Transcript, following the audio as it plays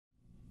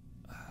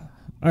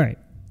All right,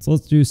 so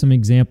let's do some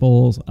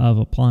examples of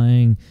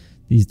applying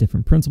these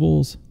different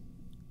principles.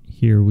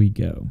 Here we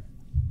go.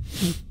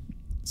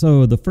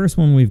 So the first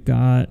one we've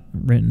got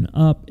written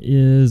up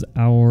is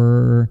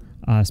our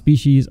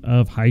species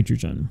of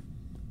hydrogen.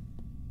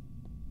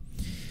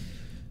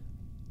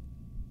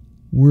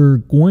 We're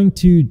going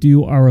to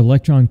do our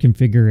electron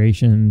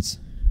configurations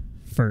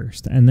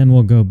first, and then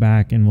we'll go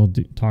back and we'll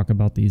talk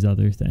about these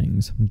other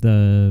things,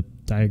 the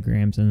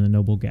diagrams and the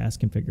noble gas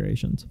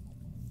configurations.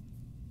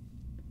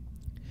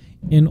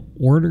 In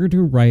order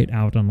to write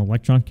out an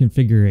electron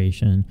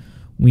configuration,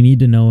 we need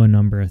to know a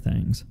number of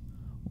things.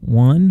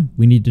 One,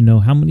 we need to know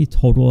how many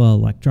total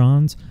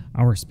electrons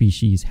our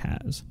species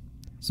has.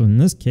 So in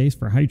this case,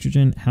 for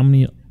hydrogen, how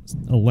many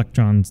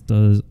electrons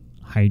does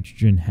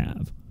hydrogen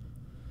have?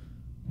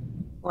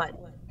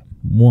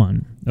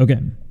 One. Okay.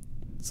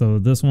 So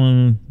this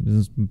one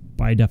is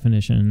by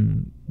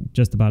definition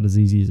just about as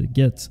easy as it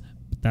gets,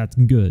 but that's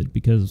good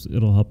because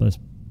it'll help us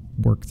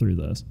work through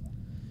this.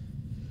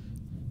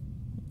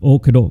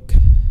 Okadok.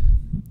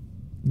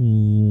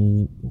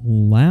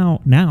 Now,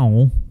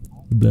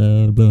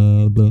 blah,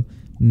 blah, blah.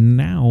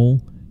 Now,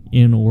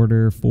 in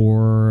order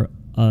for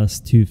us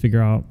to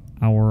figure out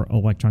our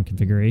electron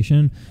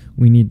configuration,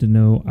 we need to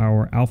know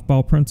our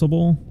Aufbau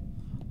principle,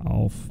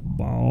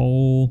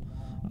 Aufbau,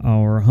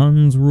 our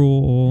Hund's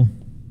rule,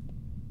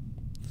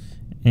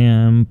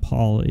 and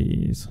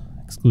Pauli's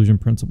exclusion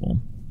principle.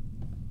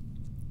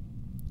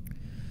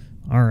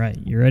 All right,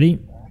 you ready?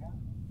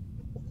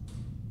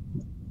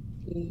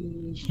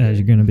 Sure. As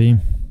you're going to be.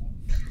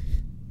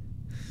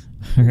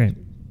 All right.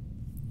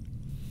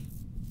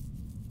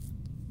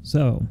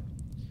 So,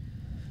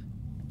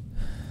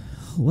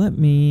 let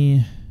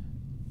me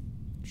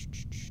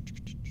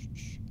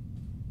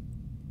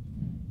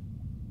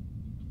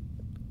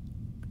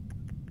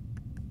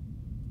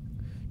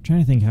trying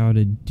to think how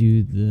to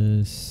do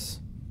this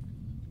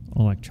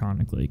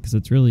electronically, because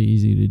it's really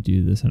easy to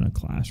do this in a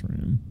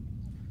classroom.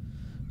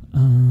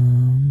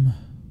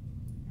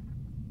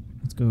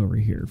 Let's go over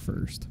here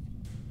first.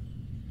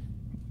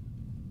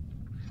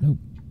 Nope.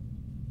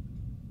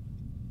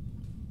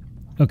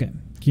 Okay.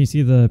 Can you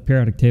see the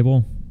periodic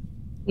table?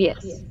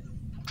 Yes.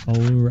 All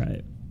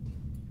right.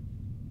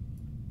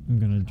 I'm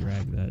going to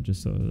drag that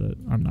just so that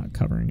I'm not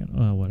covering it.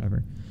 Oh,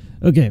 whatever.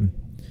 Okay.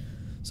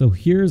 So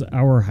here's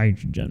our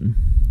hydrogen,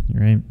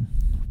 right?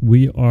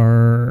 We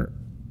are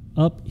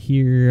up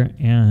here,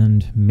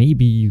 and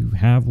maybe you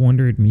have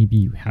wondered, maybe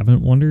you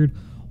haven't wondered,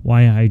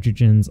 why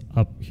hydrogen's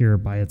up here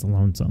by its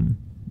lonesome.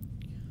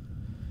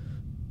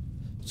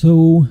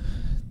 So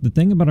the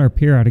thing about our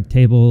periodic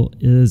table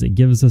is it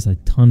gives us a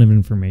ton of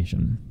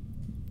information.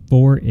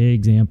 For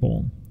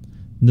example,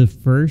 the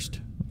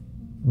first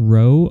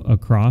row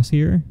across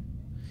here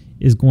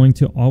is going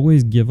to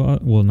always give us,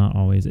 well, not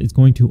always, it's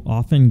going to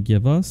often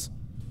give us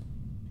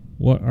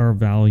what our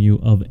value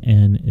of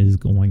N is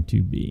going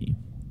to be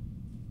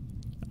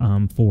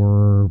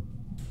for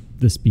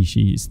the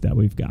species that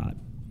we've got.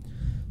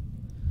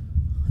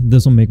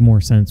 This will make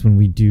more sense when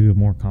we do a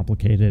more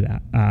complicated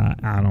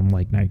atom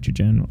like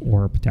nitrogen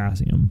or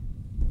potassium.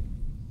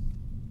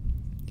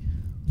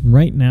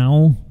 Right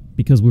now,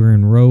 because we're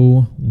in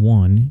row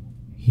 1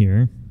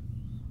 here,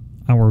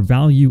 our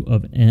value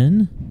of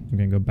N, I'm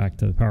going to go back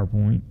to the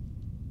PowerPoint.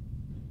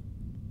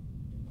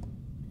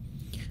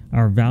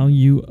 Our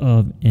value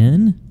of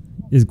N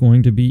is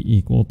going to be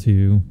equal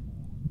to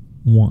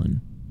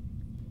 1.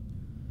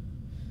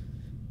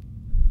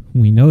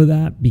 We know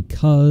that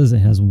because it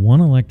has 1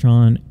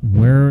 electron.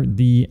 Where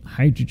the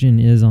hydrogen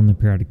is on the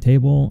periodic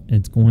table,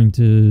 it's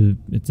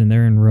in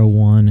there in row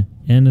 1.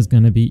 N is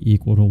going to be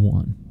equal to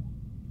 1.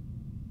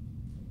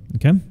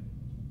 Okay?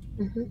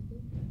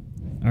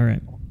 Mm-hmm. All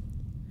right.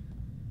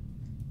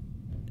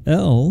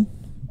 L,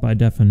 by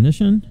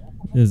definition,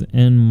 is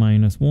N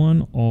minus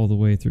 1 all the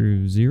way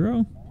through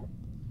 0.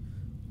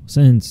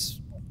 Since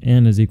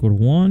N is equal to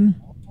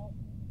 1,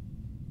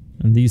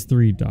 and these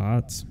 3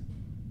 dots,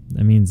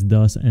 that means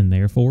thus and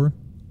therefore.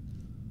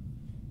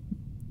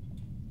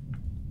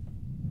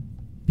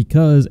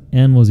 Because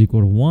N was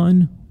equal to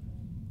 1,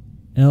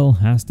 L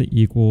has to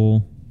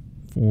equal,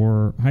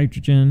 for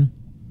hydrogen,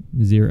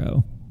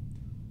 0.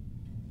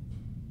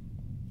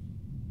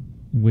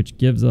 Which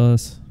gives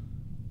us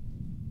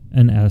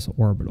an s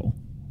orbital.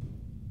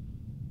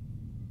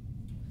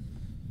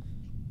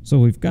 So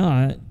we've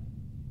got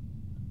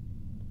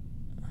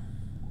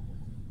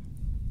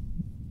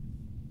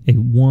a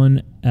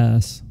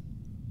 1s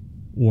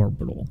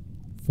orbital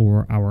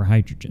for our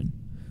hydrogen.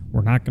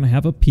 We're not going to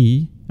have a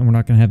p, and we're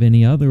not going to have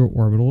any other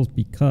orbitals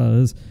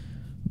because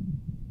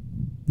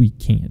we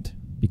can't,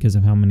 because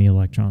of how many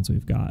electrons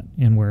we've got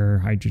and where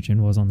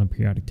hydrogen was on the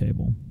periodic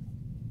table.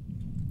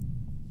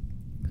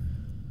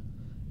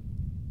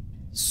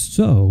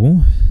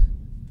 So,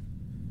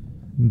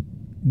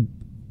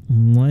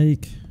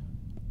 like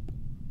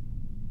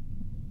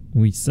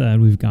we said,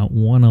 we've got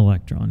 1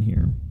 electron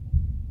here.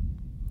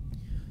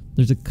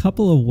 There's a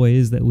couple of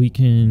ways that we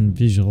can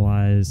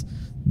visualize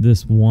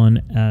this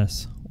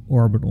 1s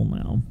orbital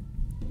now.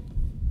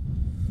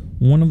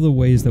 One of the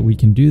ways that we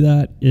can do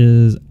that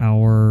is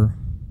our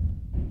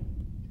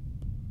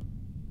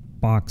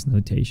box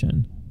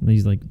notation.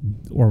 These like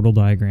orbital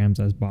diagrams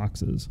as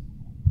boxes.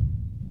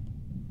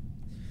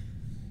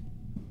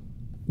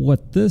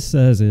 What this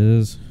says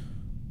is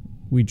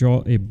we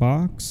draw a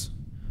box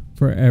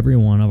for every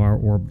one of our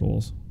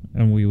orbitals,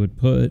 and we would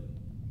put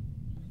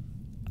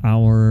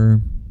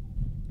our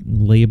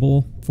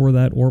label for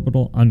that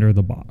orbital under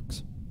the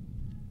box.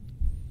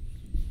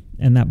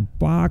 And that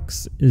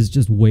box is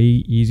just way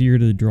easier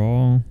to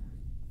draw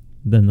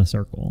than the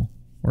circle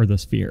or the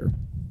sphere.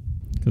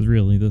 Because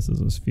really, this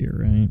is a sphere,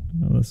 right?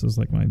 Well, this is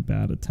like my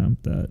bad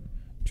attempt at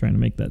trying to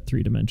make that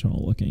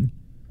three-dimensional looking.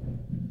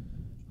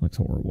 Looks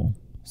horrible.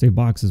 So a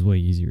box is way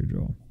easier to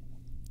draw.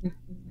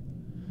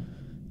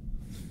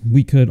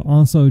 We could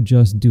also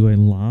just do a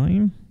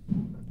line.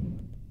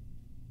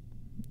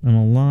 And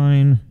a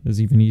line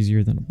is even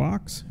easier than a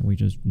box. And we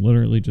just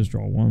literally just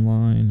draw one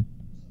line.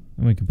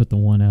 And we can put the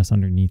 1s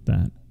underneath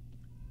that.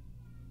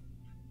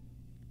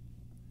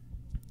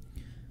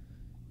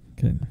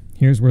 Okay,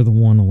 here's where the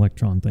 1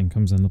 electron thing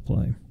comes into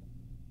play.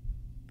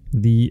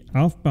 The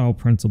Aufbau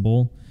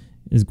principle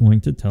is going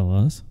to tell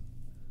us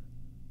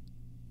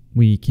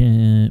we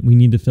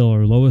need to fill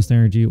our lowest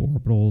energy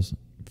orbitals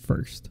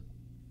first.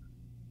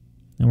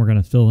 And we're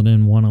going to fill it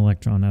in 1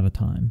 electron at a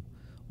time.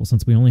 Well,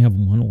 since we only have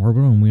 1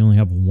 orbital and we only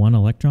have 1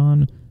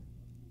 electron,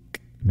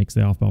 it makes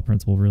the Aufbau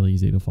principle really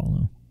easy to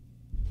follow.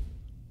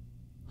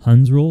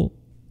 Hund's rule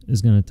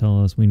is going to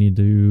tell us we need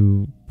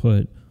to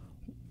put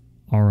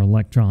our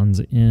electrons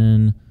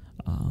into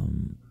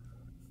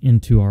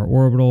our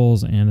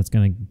orbitals, and it's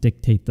going to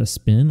dictate the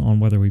spin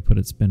on whether we put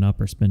it spin up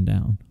or spin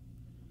down.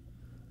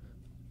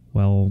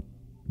 Well,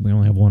 we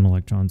only have 1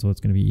 electron, so it's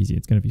going to be easy.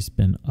 It's going to be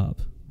spin up.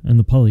 And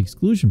the Pauli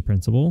exclusion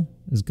principle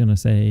is going to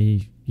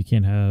say you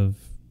can't have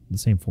the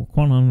same 4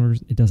 quantum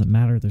numbers. It doesn't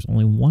matter. There's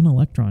only 1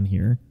 electron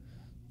here.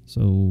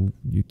 So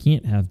you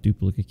can't have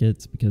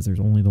duplicates because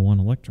there's only the 1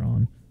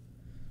 electron.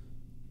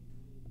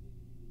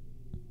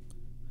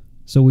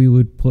 So we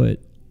would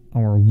put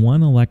our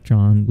 1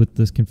 electron with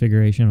this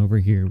configuration over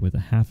here with a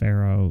half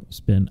arrow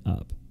spin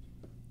up.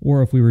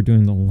 Or if we were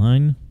doing the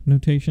line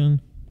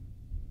notation,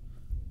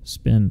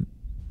 spin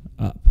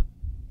up.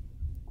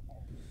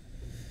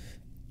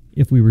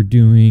 If we were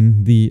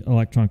doing the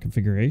electron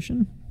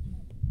configuration,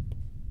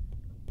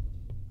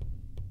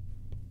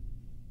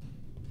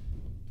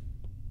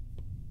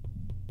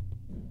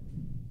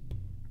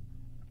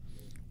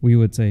 we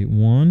would say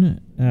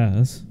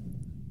 1s,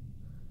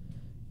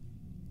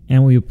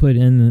 and we would put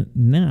in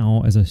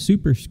now as a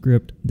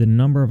superscript the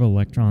number of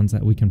electrons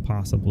that we can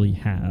possibly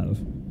have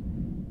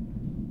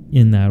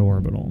in that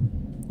orbital,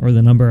 or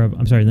the number of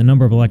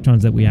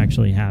electrons that we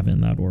actually have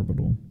in that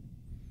orbital,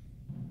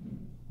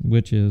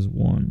 which is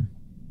 1.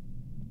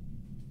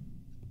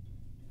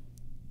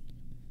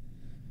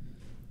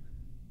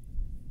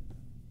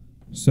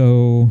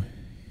 So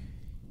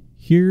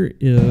here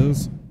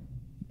is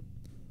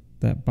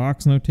that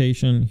box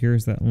notation,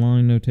 here's that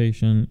line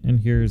notation, and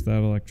here's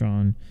that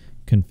electron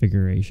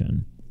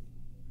configuration.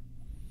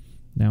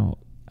 Now,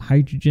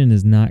 hydrogen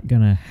is not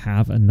going to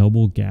have a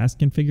noble gas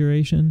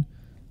configuration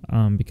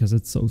because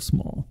it's so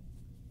small.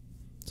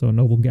 So a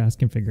noble gas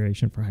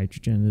configuration for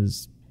hydrogen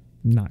is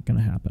not going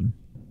to happen.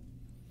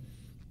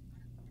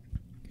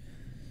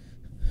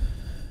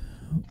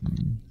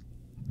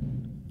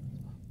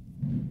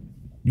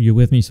 You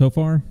with me so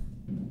far?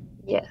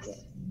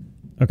 Yes.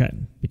 Okay,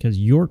 because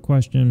your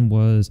question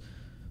was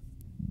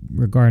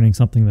regarding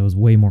something that was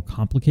way more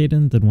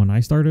complicated than when I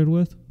started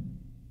with,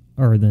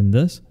 or than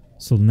this.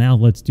 So now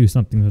let's do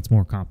something that's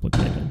more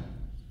complicated.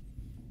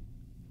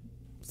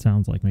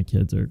 Sounds like my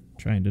kids are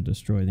trying to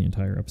destroy the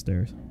entire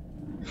upstairs.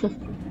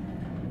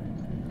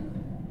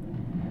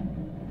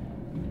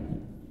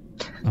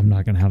 I'm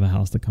not going to have a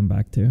house to come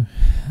back to.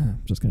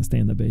 I'm just going to stay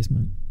in the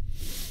basement.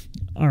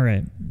 All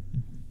right.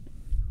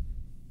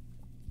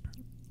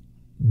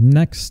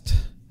 Next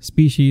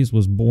species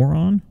was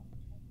boron.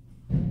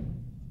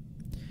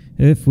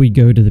 If we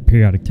go to the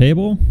periodic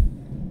table,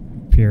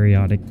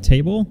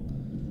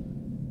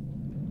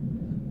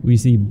 we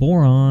see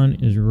boron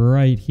is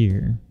right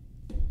here.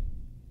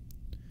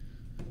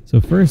 So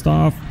first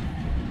off,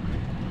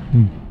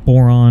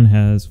 boron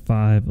has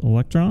 5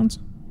 electrons.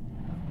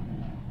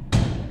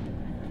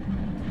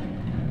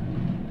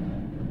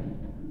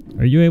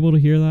 Are you able to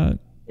hear that?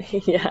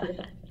 Yeah.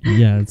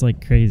 Yeah, it's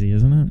like crazy,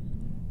 isn't it?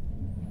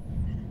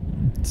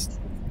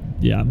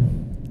 Yeah.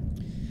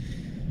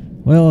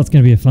 Well, it's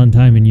going to be a fun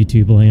time in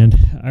YouTube land.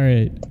 All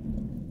right.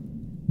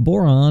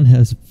 Boron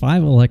has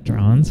 5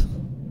 electrons.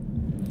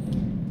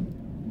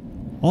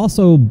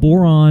 Also,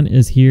 boron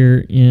is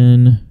here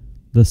in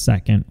the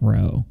second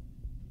row.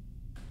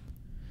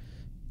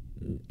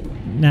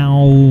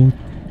 Now,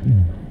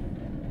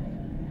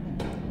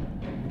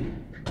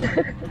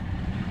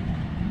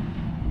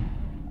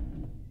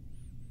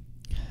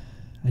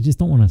 I just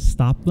don't want to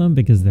stop them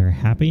because they're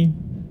happy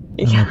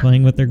and they're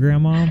playing with their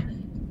grandma.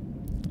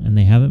 And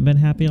they haven't been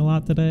happy a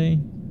lot today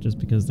just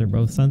because they're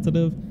both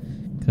sensitive.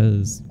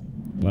 Because,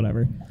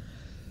 whatever.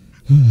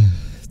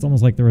 It's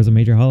almost like there was a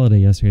major holiday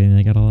yesterday and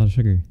they got a lot of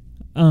sugar.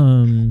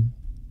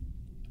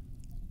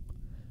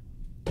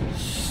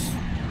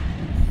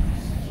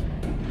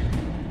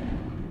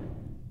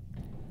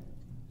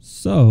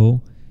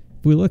 So,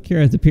 if we look here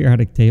at the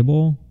periodic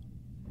table,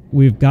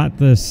 we've got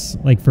this,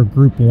 like for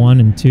group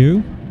 1 and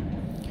 2,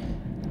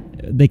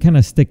 they kind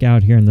of stick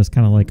out here in this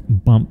kind of like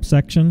bump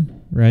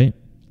section, right?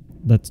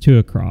 That's 2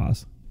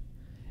 across.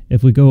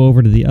 If we go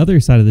over to the other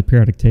side of the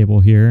periodic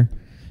table here,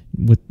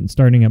 with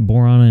starting at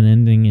boron and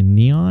ending in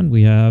neon,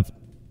 we have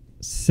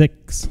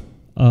 6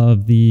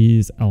 of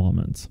these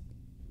elements.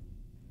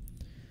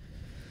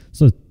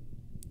 So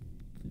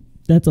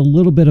that's a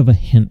little bit of a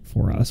hint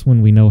for us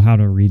when we know how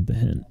to read the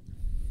hint.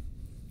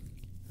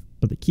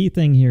 But the key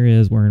thing here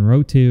is we're in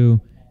row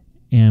 2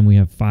 and we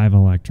have 5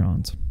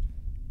 electrons.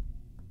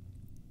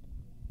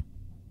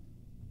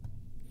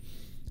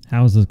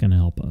 How is this going to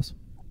help us?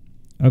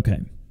 Okay.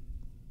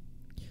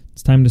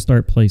 It's time to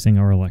start placing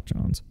our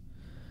electrons.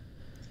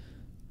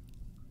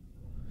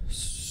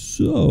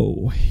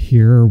 So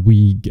here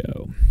we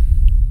go.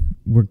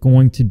 We're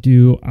going to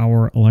do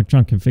our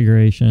electron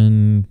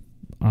configuration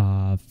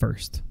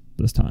first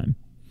this time.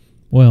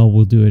 Well,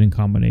 we'll do it in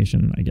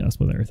combination, I guess,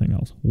 with everything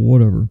else.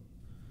 Whatever.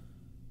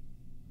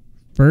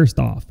 First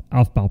off,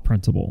 Aufbau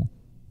principle.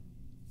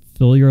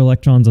 Fill your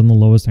electrons in the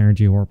lowest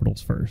energy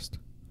orbitals first.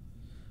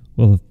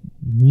 Well, the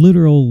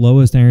literal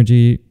lowest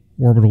energy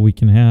orbital we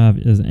can have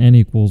is n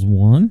equals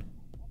 1,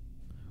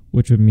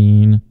 which would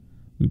mean,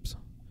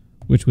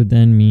 which would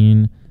then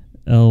mean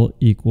L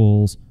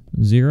equals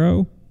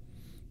 0,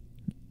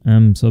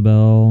 M sub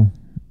L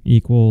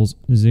equals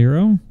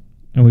 0,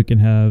 and we can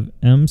have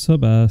M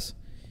sub S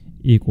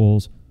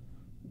equals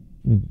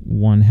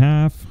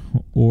 1/2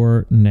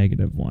 or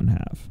negative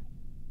 1/2.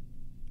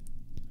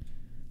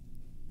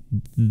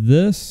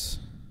 This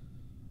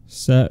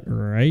set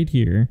right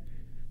here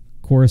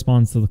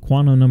corresponds to the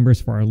quantum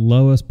numbers for our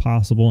lowest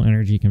possible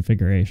energy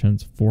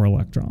configurations for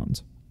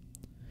electrons.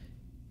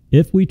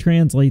 If we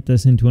translate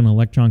this into an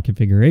electron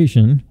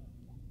configuration,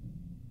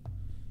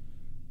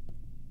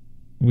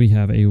 we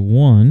have a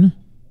 1s.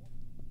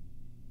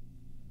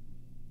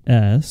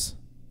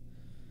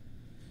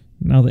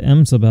 Now the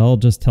M sub L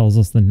just tells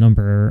us the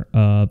number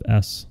of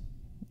s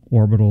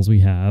orbitals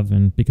we have,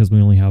 and because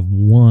we only have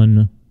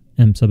one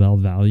M sub L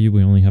value,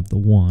 we only have the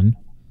 1,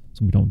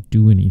 so we don't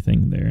do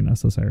anything there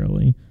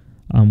necessarily.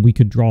 We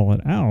could draw it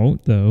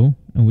out, though,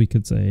 and we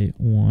could say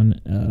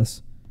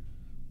 1s,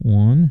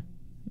 1,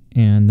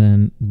 and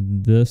then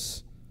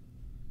this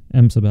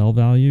M sub L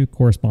value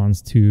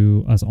corresponds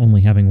to us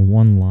only having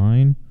one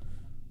line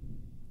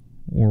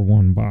or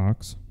one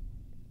box.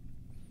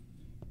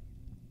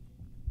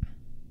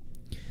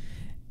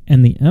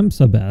 And the M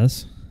sub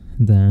S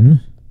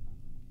then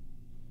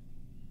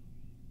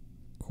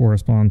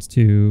corresponds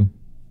to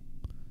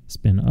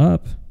spin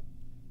up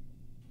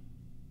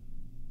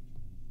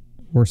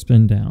or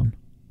spin down.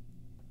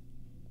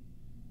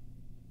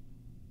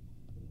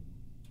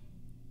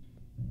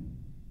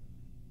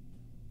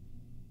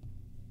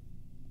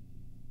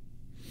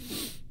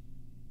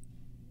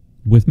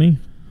 With me?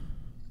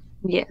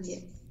 Yes.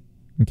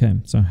 Okay,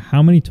 so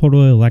how many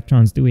total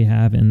electrons do we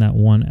have in that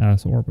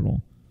 1s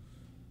orbital?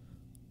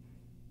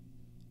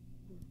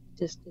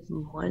 Just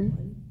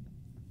 1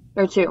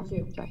 or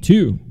 2. Sorry.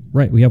 2.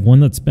 Right, we have one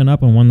that's spin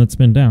up and one that's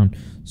spin down.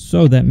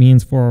 So that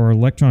means for our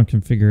electron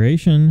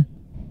configuration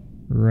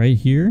right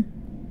here,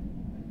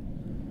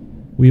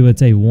 we would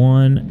say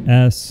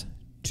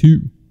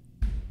 1s2.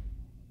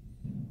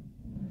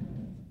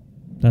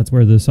 That's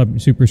where the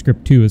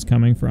superscript 2 is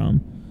coming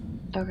from.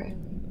 Okay.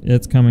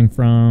 It's coming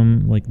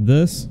from like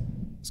this.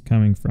 It's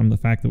coming from the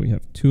fact that we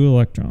have 2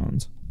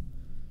 electrons.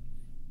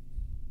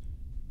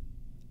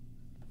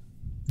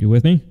 You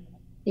with me?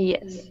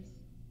 Yes.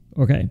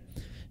 Okay.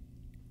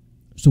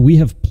 So we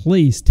have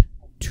placed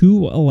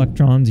 2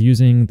 electrons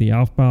using the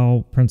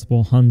Aufbau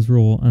principle, Hund's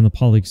rule, and the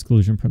Pauli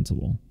exclusion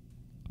principle.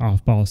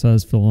 Aufbau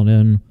says fill it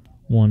in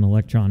 1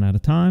 electron at a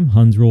time.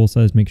 Hund's rule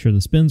says make sure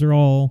the spins are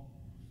all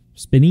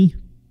spinny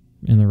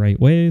in the right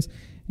ways.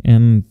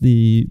 And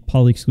the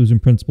Pauli exclusion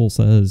principle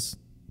says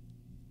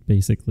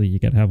basically you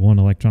got to have 1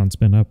 electron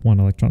spin up, 1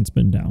 electron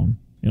spin down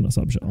in a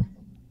subshell.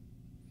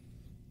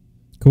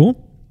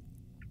 Cool?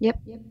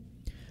 Yep.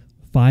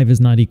 5 is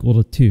not equal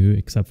to 2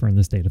 except for in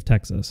the state of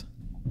Texas.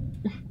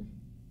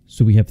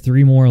 So we have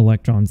 3 more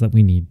electrons that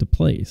we need to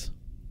place.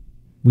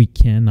 We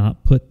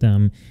cannot put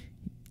them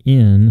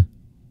in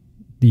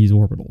these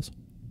orbitals.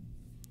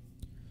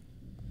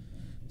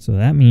 So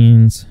that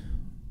means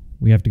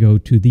we have to go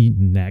to the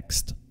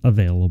next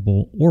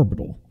available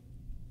orbital.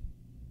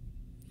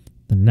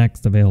 The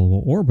next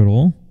available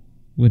orbital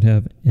would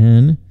have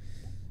n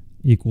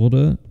equal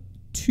to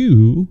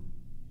 2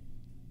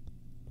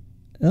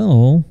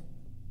 L.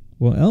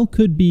 Well, L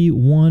could be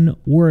 1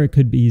 or it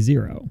could be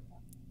 0.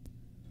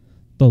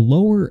 The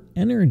lower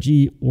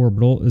energy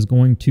orbital is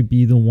going to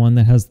be the one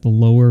that has the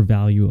lower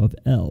value of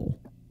L.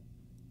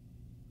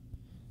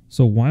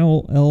 So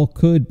while L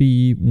could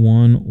be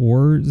 1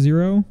 or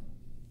 0,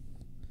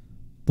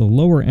 the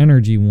lower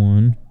energy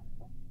one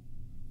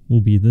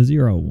will be the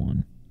 0,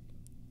 1.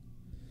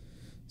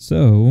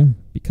 So,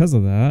 because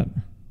of that,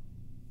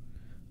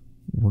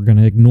 we're going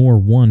to ignore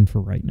 1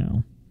 for right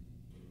now.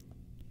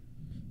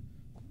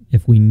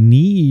 If we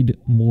need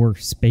more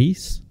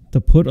space to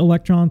put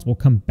electrons, we'll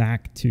come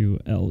back to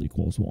L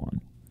equals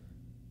 1.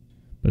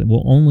 But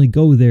we'll only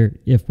go there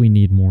if we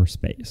need more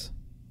space.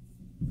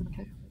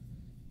 Okay.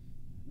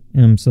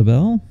 M sub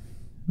L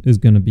is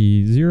going to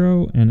be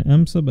 0, and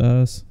M sub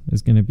S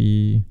is going to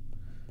be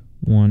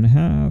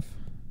 1/2,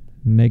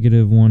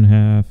 negative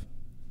 1/2.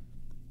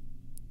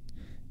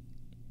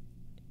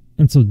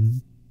 And so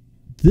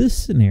this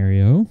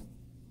scenario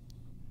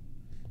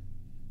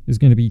is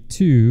going to be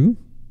 2S.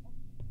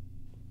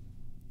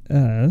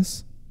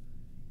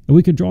 And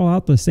we could draw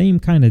out the same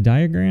kind of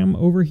diagram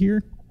over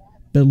here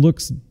that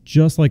looks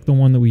just like the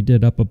one that we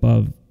did up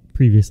above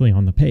previously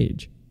on the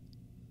page.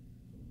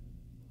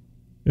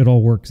 It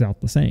all works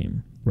out the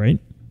same, right?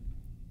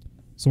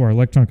 So our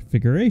electron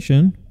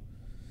configuration,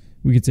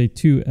 we could say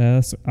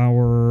 2S,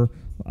 our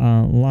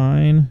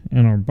line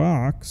and our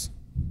box.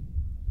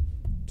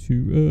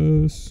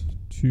 2S,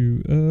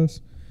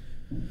 2S.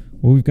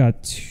 Well, we've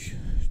got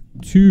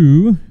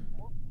two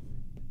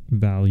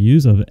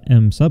values of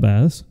M sub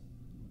S.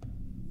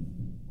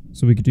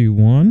 So we could do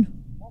 1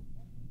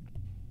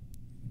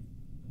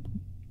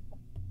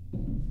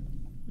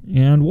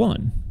 and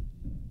 1.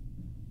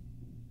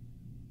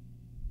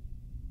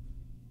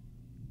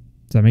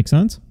 Does that make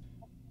sense?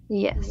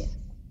 Yes.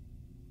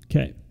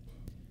 Okay.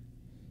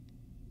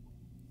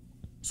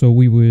 So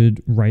we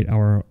would write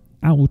our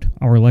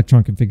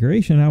electron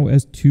configuration out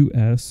as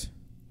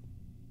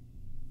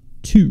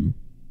 2s2,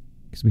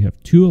 because we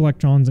have 2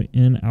 electrons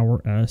in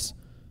our S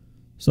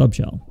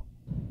subshell.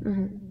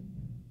 Mm-hmm.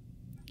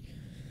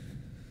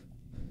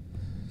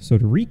 So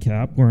to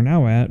recap, we're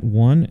now at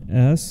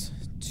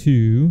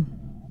 1s2,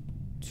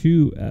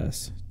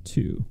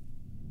 2s2.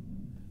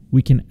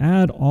 We can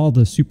add all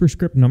the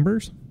superscript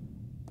numbers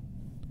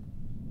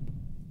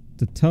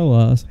to tell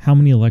us how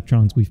many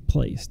electrons we've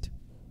placed.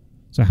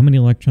 So how many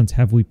electrons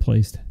have we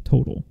placed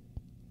total?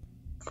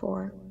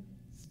 4.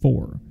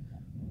 4.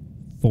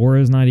 4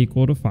 is not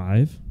equal to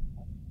 5.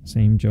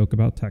 Same joke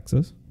about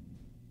Texas.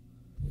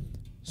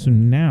 So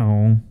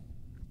now,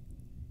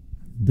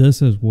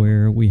 this is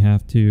where we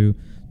have to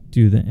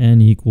do the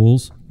n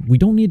equals. We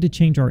don't need to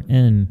change our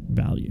n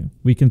value.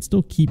 We can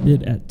still keep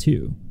it at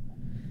 2.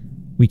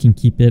 We can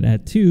keep it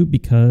at 2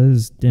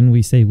 because didn't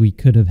we say we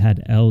could have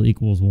had L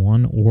equals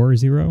 1 or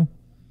 0?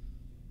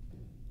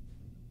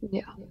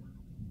 Yeah.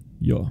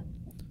 Yeah.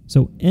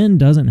 So n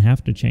doesn't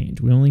have to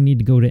change. We only need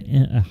to go to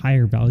a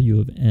higher value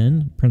of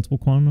n, principal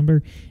quantum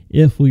number,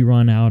 if we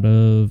run out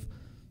of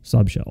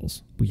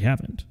subshells. We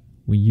haven't.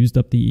 We used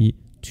up the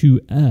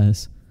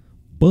 2s,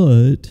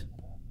 but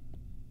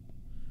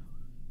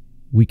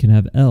we can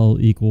have L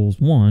equals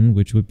 1,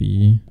 which would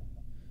be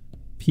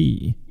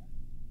P.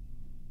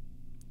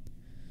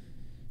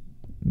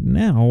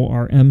 Now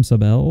our M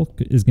sub L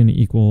is going to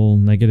equal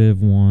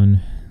negative 1,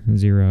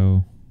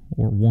 0,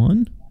 or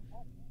 1.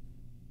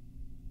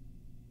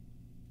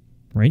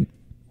 Right?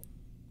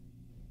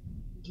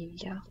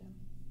 Yeah.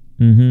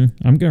 I'm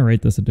going to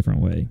write this a different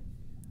way.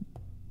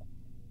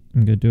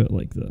 I'm going to do it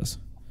like this.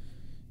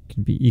 It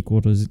can be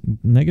equal to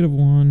negative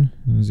 1,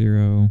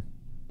 0,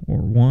 or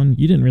 1.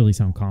 You didn't really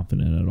sound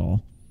confident at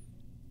all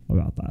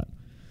about that.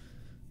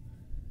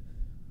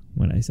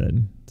 When I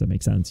said, does that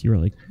make sense? You were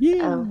like,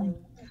 yeah.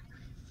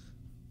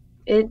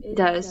 It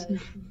does.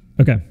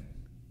 Okay.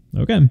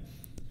 Okay.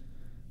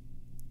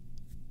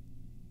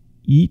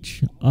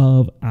 Each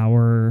of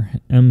our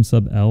M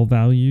sub L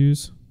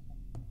values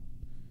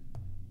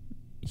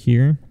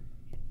here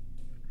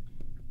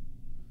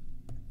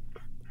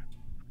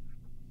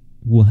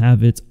will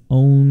have its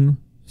own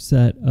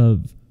set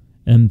of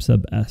M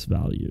sub S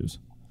values.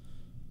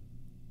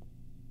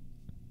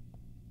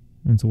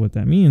 And so what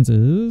that means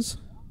is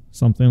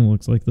something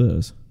looks like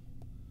this.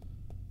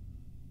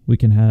 We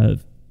can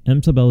have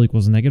M sub L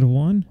equals negative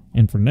 1,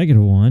 and for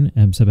negative 1,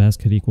 M sub S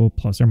could equal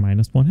plus or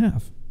minus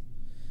 1/2.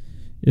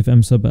 If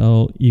M sub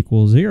L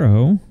equals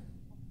 0,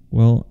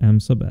 well, M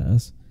sub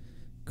S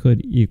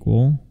could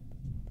equal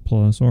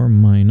plus or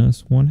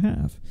minus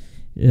 1/2.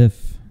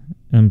 If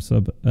M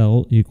sub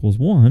L equals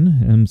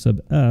 1, M sub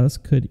S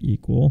could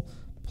equal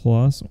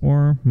plus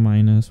or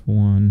minus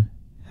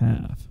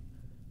 1/2.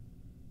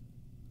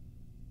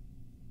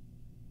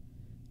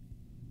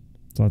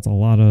 So that's a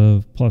lot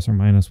of plus or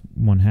minus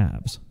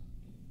 1/2.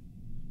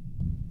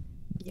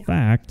 In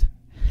fact,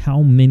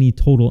 how many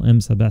total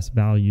M sub S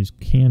values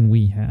can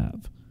we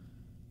have?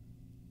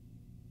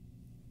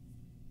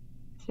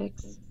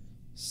 6.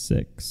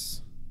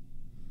 6.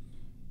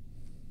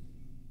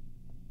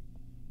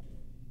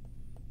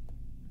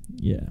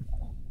 Yeah.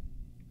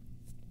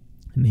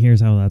 And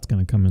here's how that's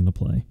going to come into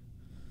play.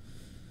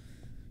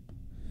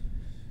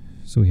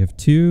 So we have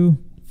 2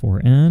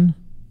 for n.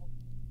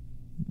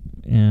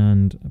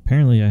 And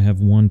apparently I have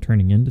 1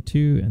 turning into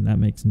 2, and that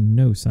makes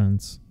no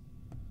sense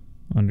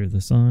under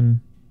the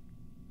sun.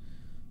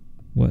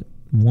 What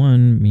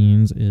 1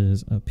 means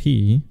is a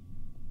P.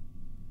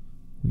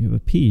 we have a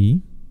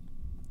P.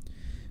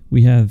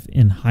 We have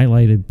in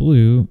highlighted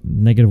blue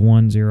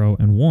 -1, 0,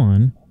 and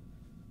 1.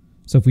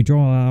 So if we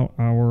draw out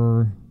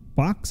our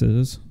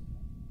boxes,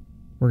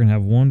 we're going to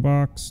have 1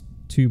 box,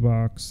 2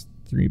 box,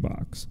 3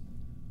 box.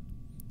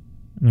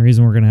 And the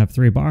reason we're going to have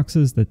 3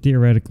 boxes that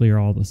theoretically are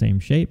all the same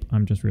shape,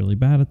 I'm just really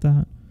bad at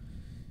that,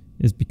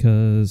 is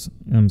because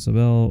M sub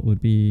L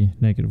would be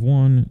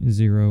 -1,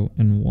 0,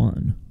 and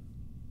 1.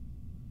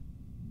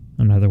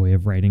 Another way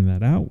of writing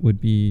that out would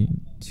be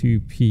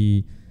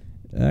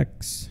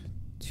 2px,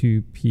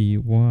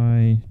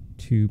 2py,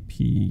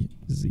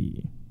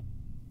 2pz.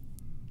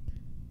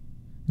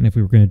 And if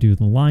we were going to do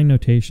the line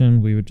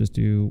notation, we would just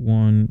do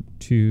 1,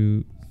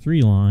 2,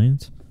 3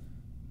 lines.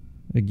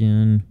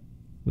 Again,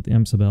 with the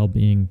M sub L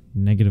being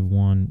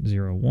 -1,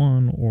 0,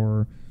 1,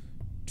 or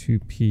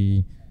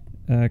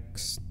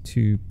 2px,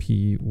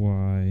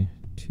 2py,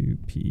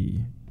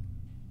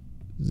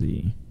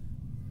 2pz.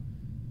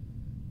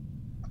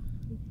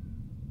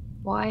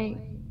 Why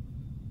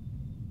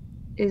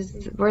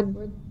is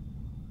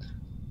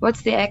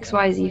what's the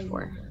XYZ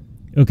for?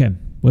 Okay,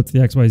 what's the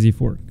XYZ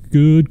for?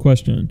 Good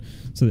question.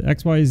 So the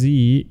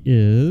XYZ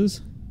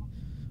is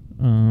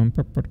go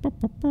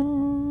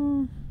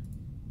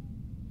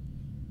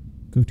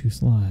to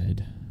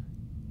slide.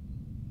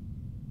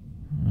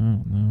 I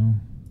don't know.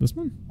 This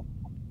one?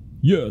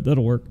 Yeah,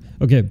 that'll work.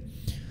 Okay.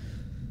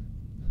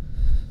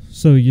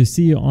 So you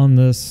see on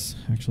this,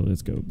 actually,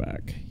 let's go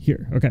back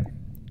here. Okay,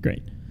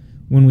 great.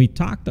 When we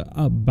talked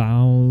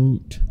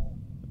about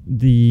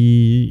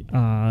the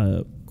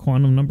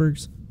quantum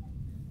numbers,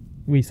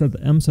 we said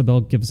the M sub L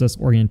gives us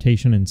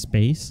orientation in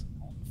space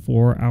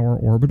for our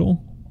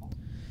orbital.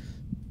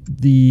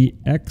 The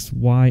X,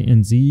 Y,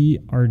 and Z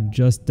are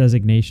just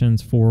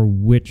designations for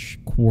which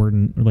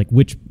coordinate, or like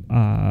which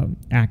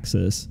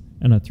axis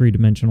in a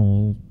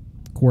three-dimensional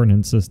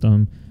coordinate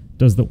system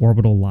does the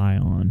orbital lie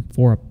on.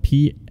 For a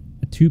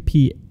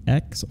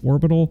 2px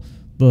orbital,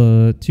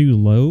 the 2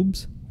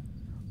 lobes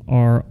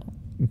are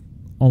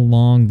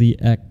along the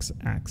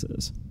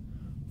x-axis.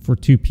 For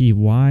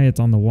 2py, it's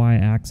on the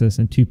y-axis,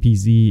 and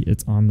 2pz,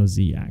 it's on the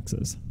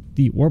z-axis.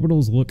 The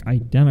orbitals look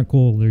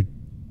identical,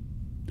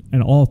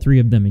 and all 3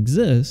 of them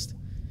exist.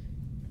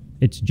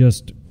 It's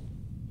just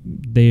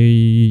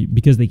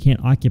because they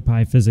can't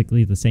occupy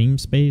physically the same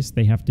space,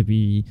 they have to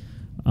be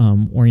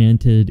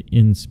oriented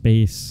in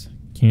space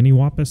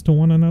cantiwampus to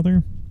one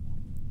another.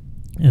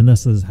 And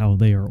this is how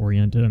they are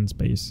oriented in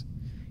space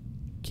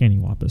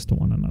cantiwampus to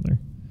one another.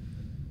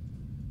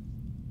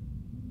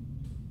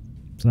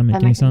 Does that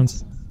make any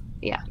sense?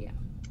 Yeah.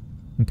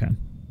 Okay.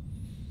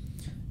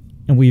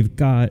 And we've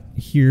got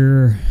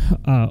here,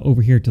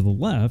 over here to the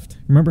left,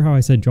 remember how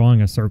I said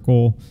drawing a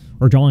circle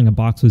or drawing a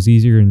box was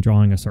easier than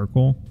drawing a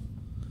circle?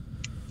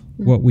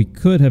 Mm-hmm. What we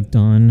could have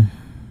done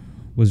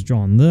was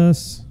drawn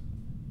this,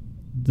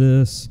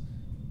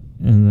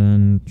 and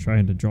then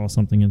trying to draw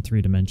something in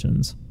 3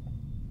 dimensions.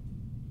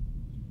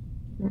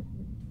 Mm-hmm.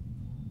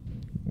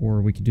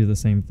 Or we could do the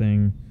same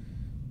thing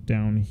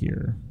down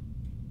here.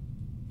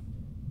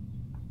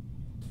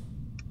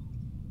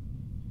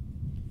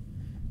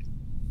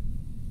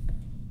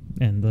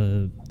 And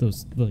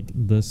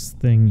this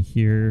thing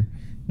here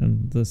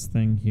and this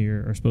thing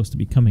here are supposed to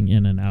be coming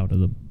in and out of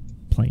the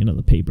plane of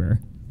the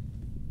paper.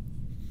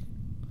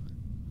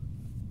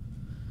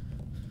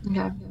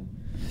 Okay.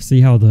 See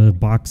how the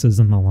boxes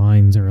and the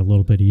lines are a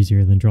little bit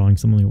easier than drawing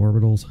some of the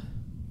orbitals?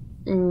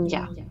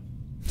 Yeah.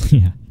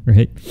 Yeah,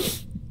 right?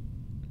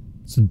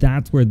 So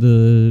that's where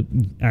the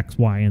X,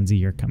 Y, and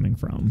Z are coming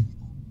from.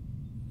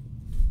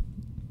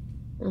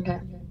 Okay.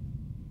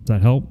 Does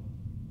that help?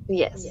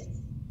 Yes.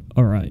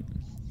 All right.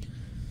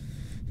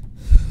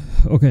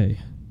 Okay.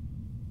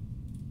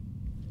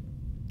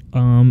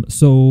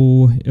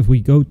 So if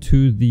we go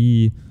to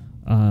the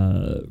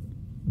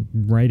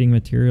writing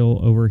material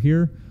over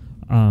here,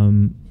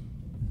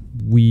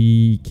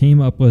 we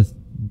came up with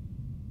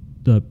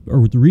the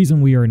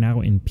reason we are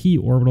now in p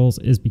orbitals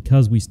is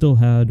because we still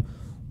had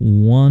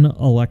 1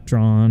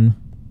 electron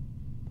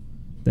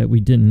that we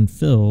didn't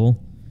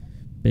fill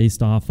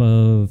based off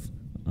of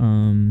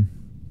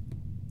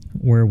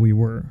where we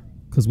were.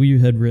 Because we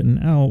had written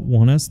out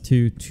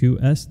 1s2,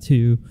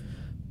 2s2,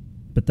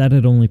 but that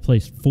had only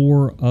placed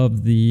 4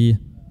 of the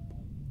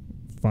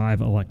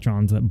 5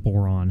 electrons that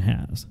boron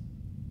has.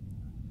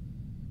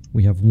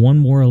 We have 1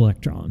 more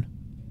electron.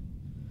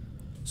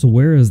 So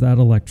where is that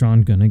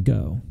electron going to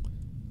go?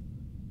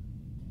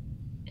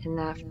 In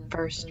that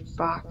first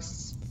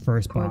box.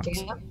 First box.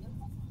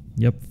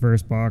 Yep,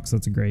 first box.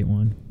 That's a great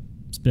one.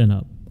 Spin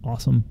up.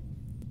 Awesome.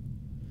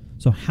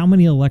 So how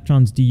many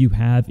electrons do you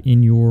have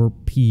in your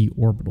p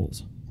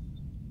orbitals?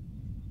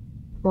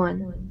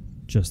 1.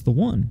 Just the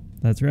 1.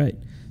 That's right.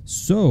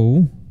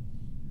 So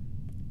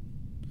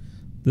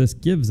this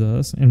gives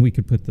us, and we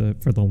could put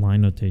for the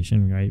line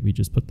notation, right? We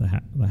just put the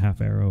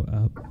half arrow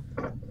up.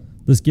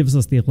 This gives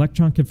us the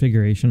electron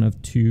configuration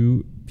of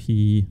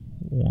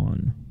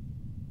 2p1.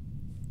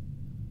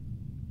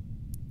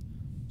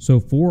 So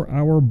for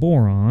our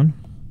boron,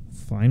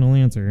 final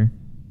answer,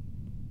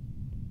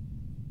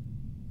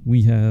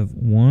 we have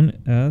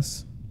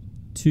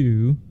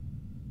 1s2,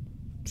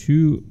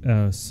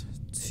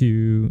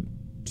 2s2,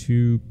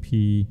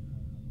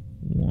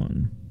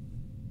 2p1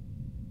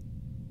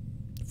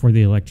 for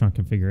the electron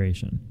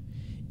configuration.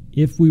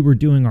 If we were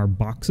doing our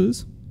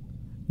boxes,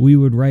 we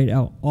would write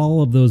out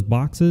all of those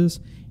boxes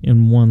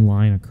in one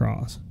line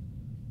across.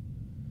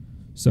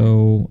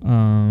 So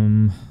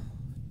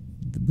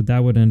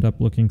that would end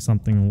up looking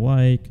something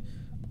like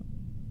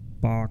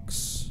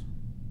box,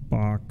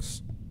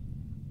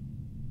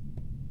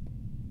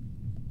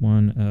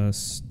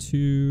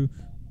 1s2,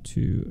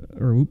 2,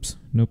 or oops,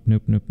 nope.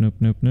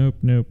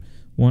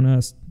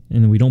 1s,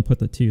 and we don't put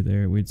the 2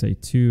 there. We'd say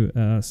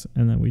 2s,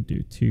 and then we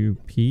do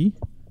 2p.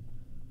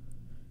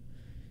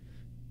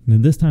 Now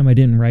this time I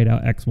didn't write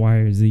out x, y,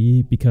 or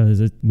z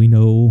because we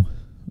know,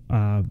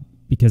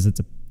 because it's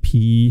a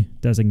p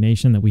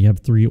designation, that we have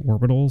 3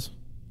 orbitals.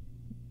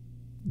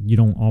 You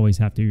don't always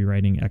have to be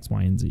writing x,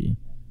 y, and z.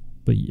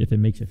 But if it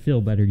makes you feel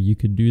better, you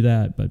could do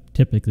that, but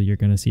typically you're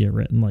going to see it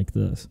written like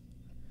this.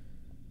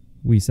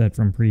 We said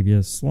from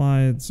previous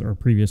slides or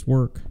previous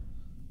work,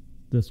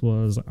 this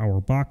was our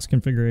box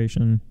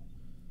configuration.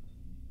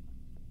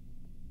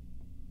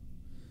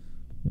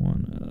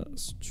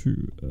 1s,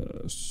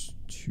 2s,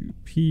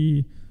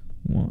 2p,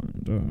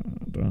 1,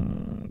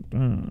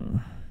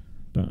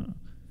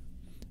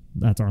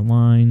 That's our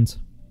lines.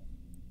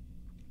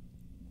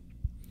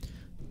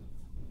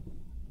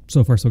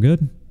 So far, so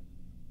good?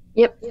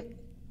 Yep.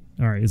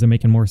 All right, is it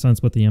making more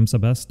sense with the M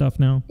sub S stuff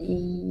now?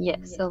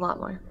 Yes, a lot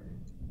more.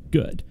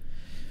 Good.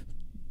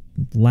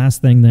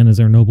 Last thing then is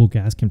our noble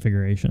gas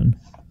configuration.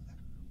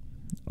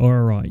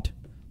 All right,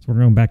 so we're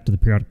going back to the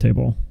periodic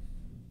table,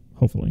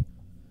 hopefully.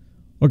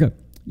 Okay,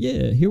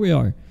 yeah, here we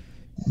are.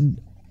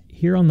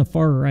 Here on the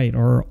far right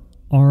are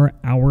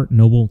our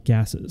noble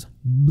gases.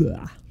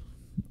 Blah.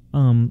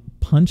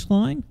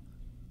 Punchline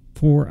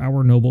for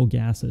our noble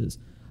gases.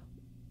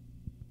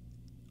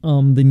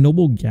 The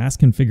noble gas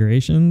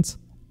configurations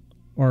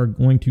are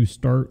going to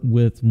start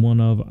with one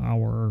of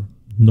our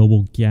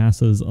noble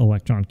gases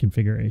electron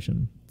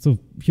configuration. So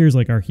here's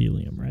like our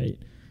helium, right?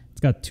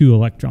 It's got 2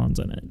 electrons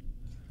in it.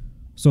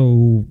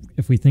 So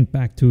if we think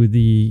back to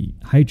the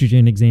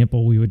hydrogen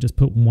example, we would just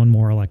put 1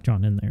 more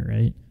electron in there,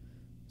 right?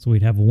 So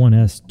we'd have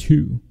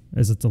 1s2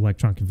 as its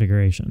electron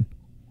configuration.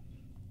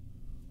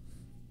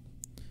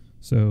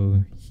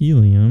 So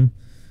helium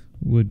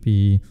would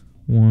be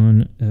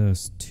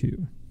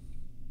 1s2.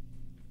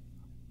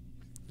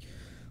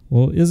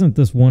 Well, isn't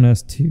this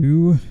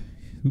 1s2?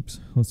 Oops,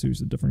 let's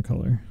use a different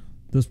color.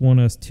 This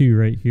 1s2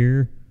 right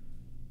here,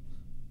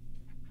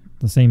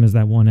 the same as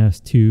that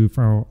 1s2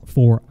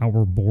 for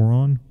our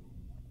boron?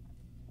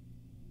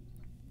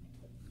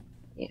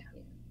 Yeah.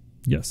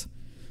 Yes.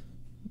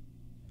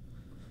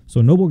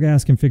 So noble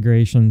gas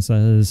configuration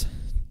says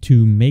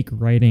to make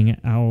writing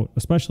out,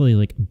 especially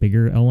like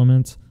bigger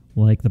elements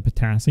like the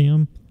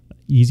potassium,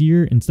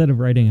 easier, instead of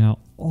writing out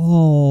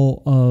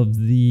all of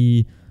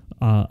the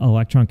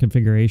electron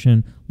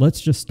configuration,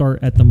 let's just start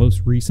at the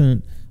most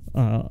recent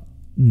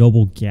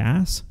noble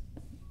gas,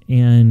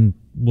 and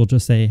we'll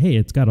just say, hey,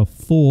 it's got a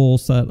full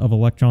set of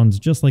electrons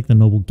just like the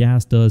noble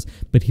gas does,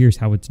 but here's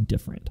how it's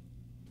different.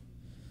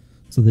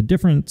 So the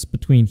difference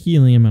between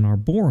helium and our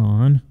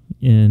boron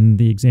in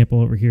the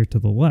example over here to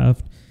the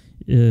left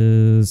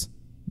is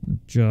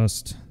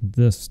just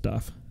this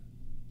stuff.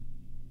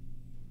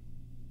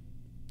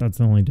 That's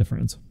the only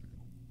difference.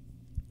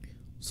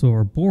 So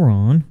our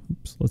boron,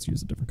 oops, let's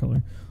use a different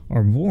color.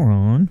 Our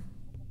boron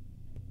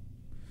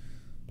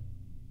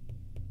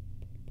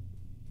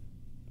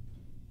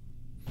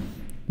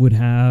would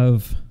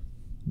have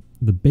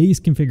the base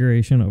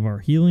configuration of our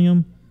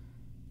helium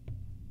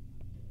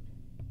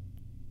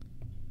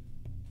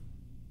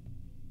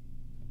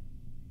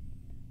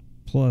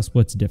plus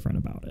what's different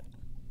about it.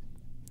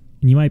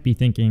 And you might be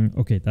thinking,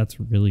 okay, that's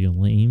really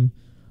lame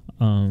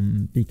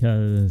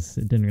because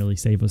it didn't really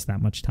save us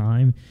that much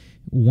time.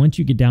 Once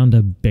you get down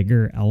to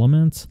bigger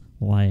elements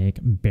like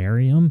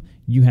barium,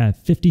 you have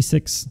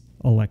 56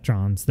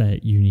 electrons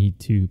that you need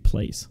to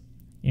place.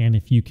 And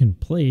if you can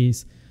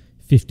place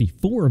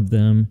 54 of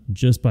them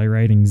just by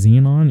writing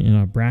xenon in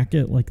a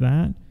bracket like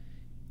that,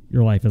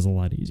 your life is a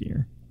lot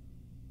easier.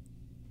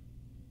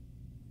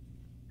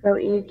 So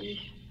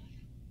each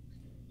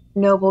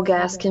noble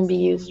gas can be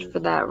used for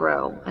that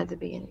row at the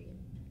beginning.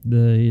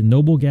 The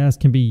noble gas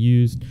can be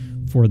used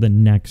for the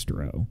next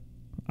row,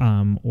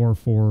 or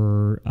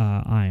for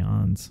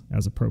ions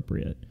as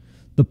appropriate.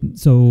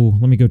 So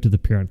let me go to the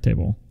periodic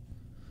table.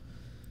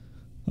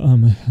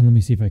 Let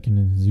me see if I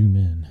can zoom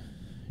in.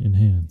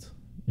 Enhance,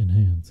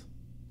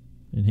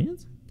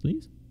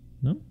 please?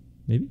 No?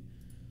 Maybe?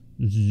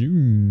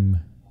 Zoom.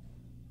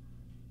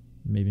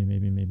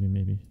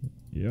 Maybe.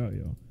 Yeah.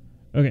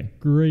 Okay,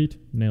 great.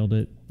 Nailed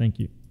it. Thank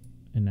you.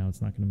 And now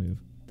it's not going to move.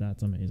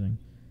 That's amazing.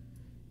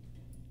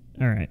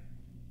 All right.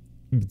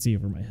 You can see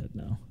over my head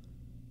now.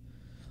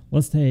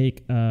 Let's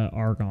take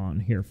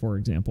argon here, for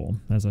example,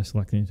 as I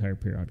select the entire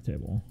periodic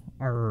table.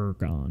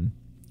 Argon.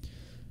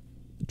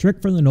 The trick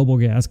for the noble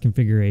gas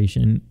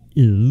configuration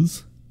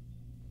is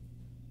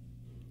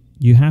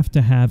you have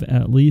to have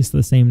at least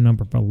the same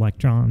number of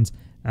electrons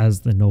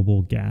as the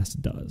noble gas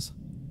does.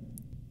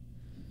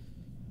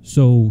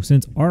 So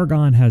since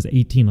argon has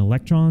 18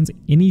 electrons,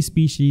 any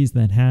species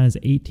that has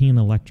 18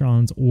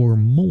 electrons or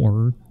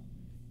more,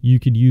 you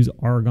could use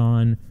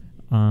argon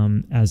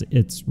as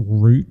its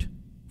root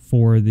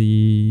for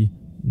the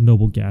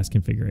noble gas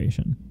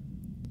configuration.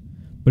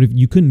 But if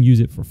you couldn't use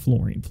it for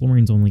fluorine,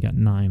 fluorine's only got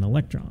 9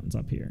 electrons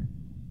up here.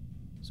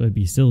 So it'd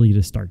be silly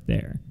to start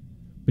there.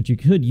 But you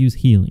could use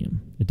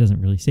helium. It doesn't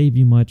really save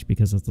you much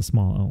because it's a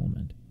small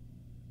element.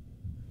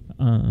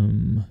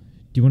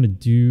 Do you want to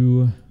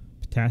do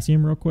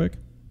potassium real quick?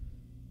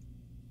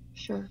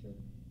 Sure.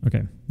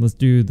 Okay, let's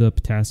do the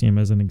potassium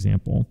as an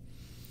example.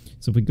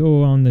 So if we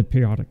go on the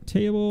periodic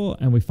table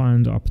and we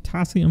find our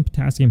potassium,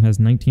 potassium has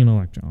 19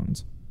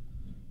 electrons.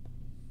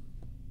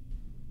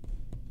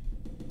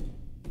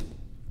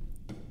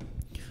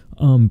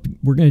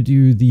 We're going to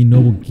do the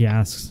noble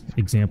gas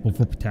example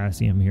for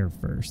potassium here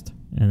first.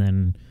 And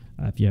then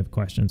if you have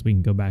questions, we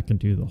can go back and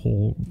do the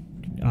whole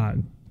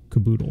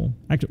caboodle.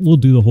 Actually, we'll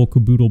do the whole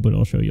caboodle, but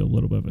I'll show you a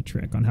little bit of a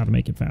trick on how to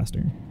make it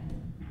faster.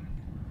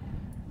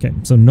 Okay,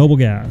 so noble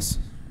gas.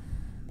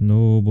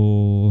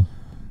 Noble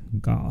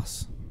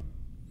gas.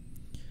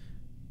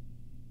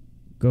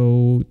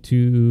 Go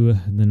to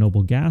the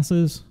noble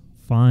gases,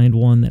 find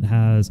one that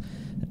has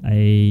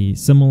a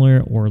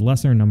similar or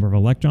lesser number of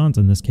electrons.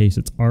 In this case,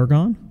 it's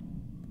argon.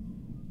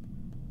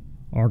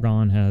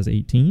 Argon has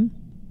 18.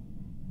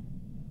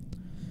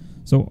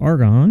 So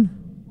argon,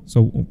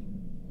 so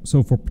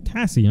for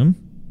potassium,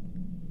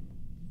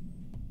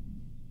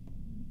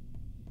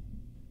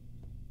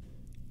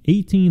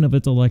 18 of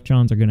its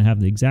electrons are going to have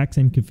the exact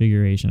same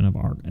configuration of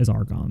as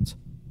argon's.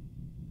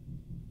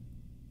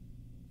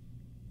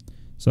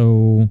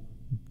 So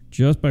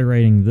just by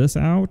writing this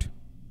out,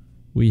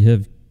 we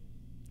have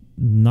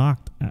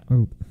knocked out,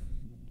 oh,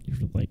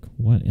 you're like,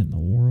 what in the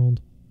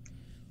world?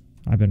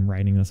 I've been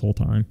writing this whole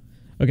time.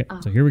 Okay,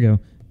 so here we go.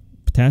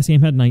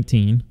 Potassium had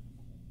 19.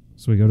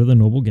 So we go to the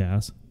noble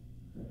gas.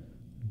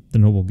 The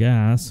noble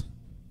gas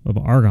of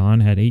argon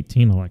had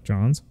 18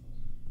 electrons.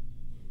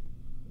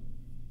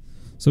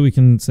 So we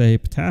can say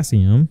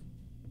potassium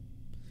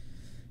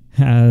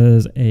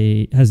has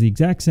the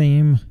exact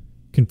same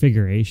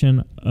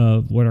configuration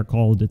of what are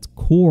called its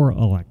core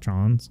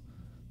electrons,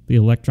 the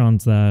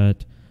electrons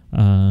that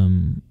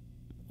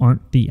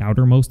aren't the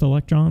outermost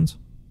electrons.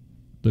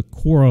 The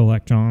core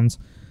electrons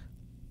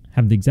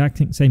have the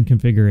exact same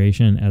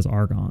configuration as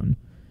argon.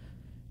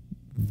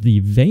 The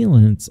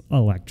valence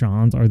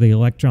electrons are the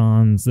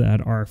electrons that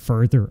are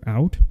further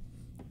out.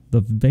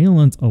 The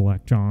valence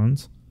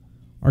electrons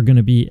are going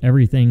to be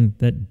everything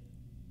that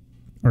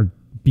are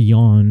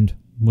beyond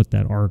what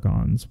that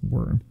argons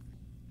were.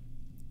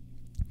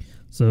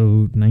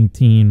 So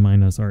 19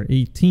 minus our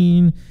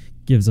 18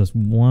 gives us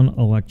 1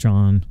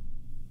 electron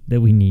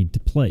that we need to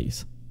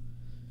place.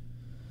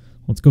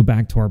 Let's go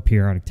back to our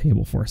periodic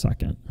table for a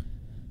second.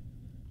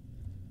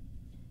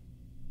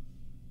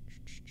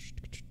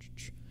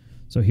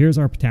 So here's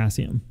our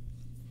potassium.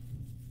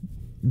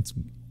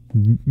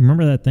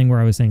 Remember that thing where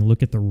I was saying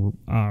look at the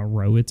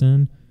row it's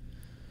in?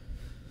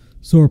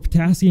 So our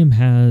potassium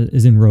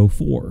is in row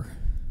 4.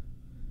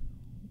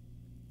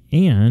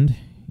 And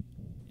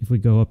if we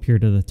go up here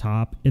to the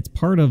top, it's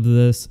part of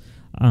this,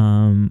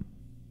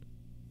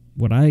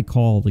 what I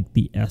call like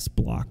the S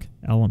block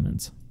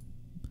elements.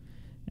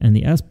 And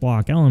the S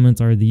block elements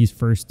are these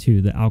first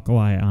two, the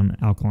alkali on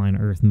alkaline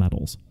earth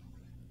metals.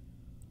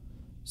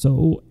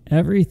 So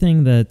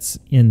everything that's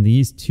in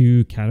these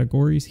two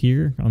categories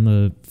here on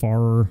the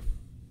far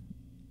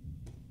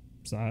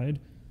side,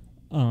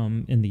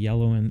 in the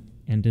yellow and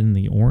in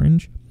the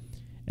orange,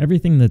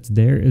 everything that's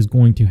there is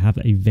going to have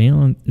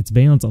its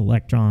valence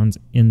electrons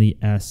in the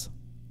S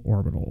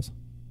orbitals.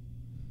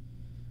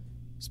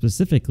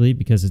 Specifically,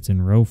 because it's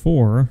in row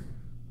 4,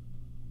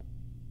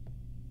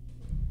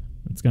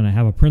 it's going to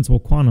have a principal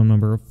quantum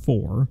number of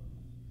 4.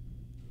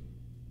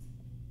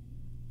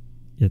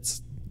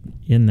 It's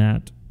in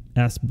that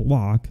S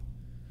block,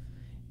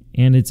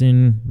 and it's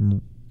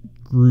in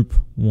group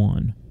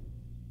 1.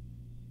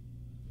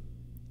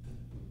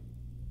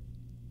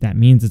 That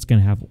means it's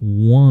going to have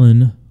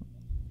 1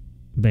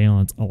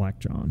 valence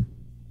electron.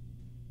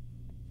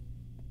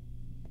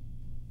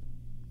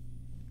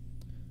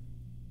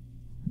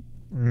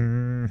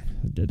 I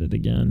did it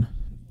again.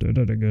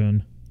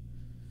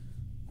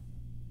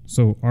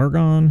 So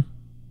argon,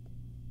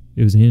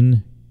 it was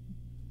in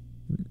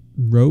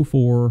row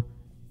 4,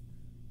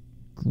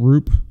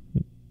 group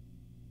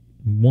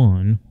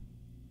 1.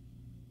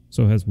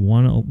 So it has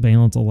 1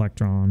 valence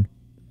electron,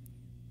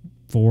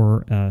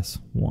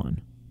 4s1.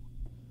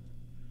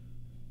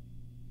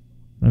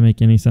 That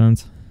make any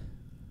sense?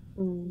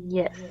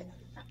 Yes.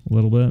 A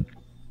little bit.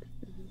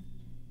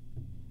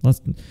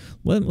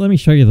 Let me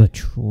show you the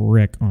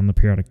trick on the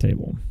periodic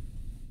table.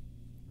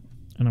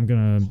 And I'm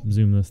going to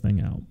zoom this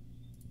thing out.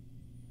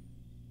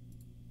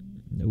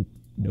 Nope.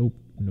 Yep.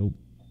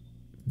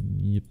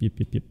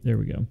 There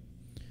we go.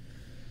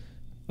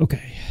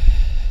 Okay.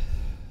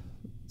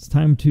 It's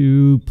time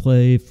to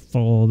play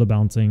follow the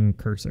bouncing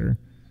cursor.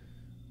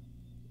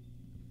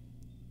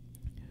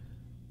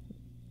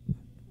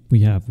 We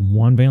have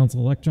 1 valence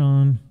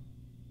electron,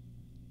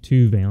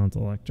 2 valence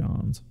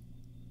electrons.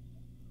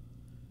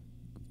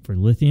 For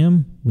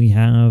lithium, we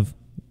have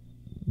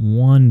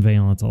 1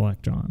 valence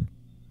electron.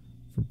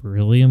 For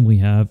beryllium, we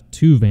have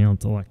 2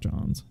 valence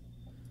electrons.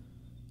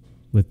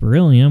 With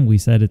beryllium, we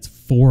said it's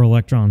 4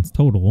 electrons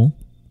total,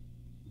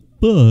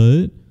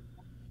 but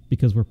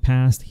because we're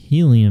past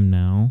helium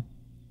now,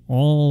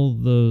 all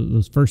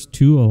those first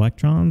 2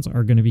 electrons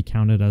are going to be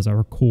counted as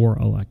our core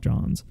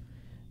electrons.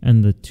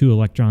 And the 2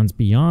 electrons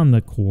beyond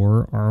the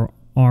core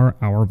are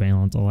our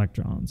valence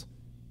electrons.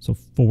 So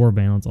 4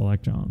 valence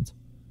electrons.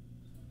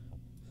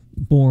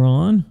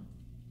 Boron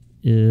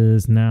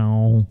is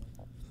now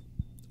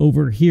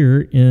over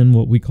here in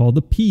what we call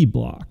the P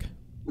block.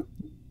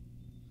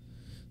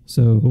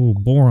 So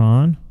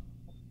boron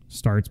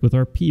starts with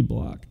our P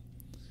block.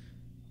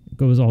 It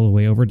goes all the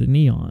way over to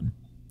neon.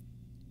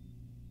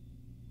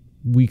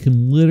 We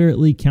can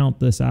literally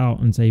count this out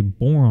and say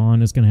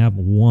boron is going to have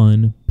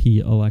 1 p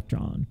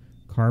electron,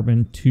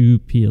 carbon 2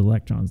 p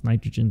electrons,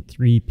 nitrogen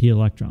 3 p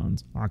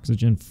electrons,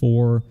 oxygen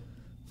 4,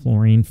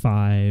 fluorine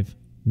 5,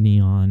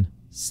 neon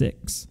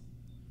 6.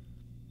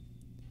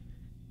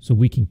 So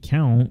we can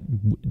count,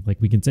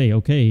 like we can say,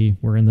 okay,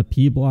 we're in the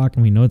P block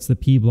and we know it's the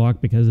P block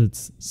because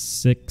it's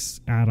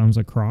 6 atoms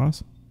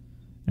across.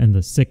 And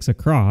the 6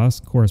 across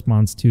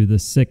corresponds to the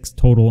 6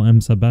 total m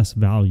sub s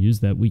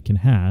values that we can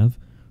have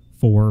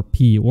for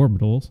p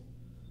orbitals.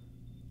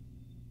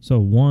 So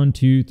 1,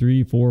 2,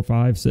 3, 4,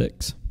 5,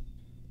 6.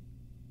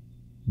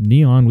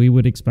 Neon, we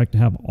would expect to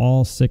have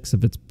all 6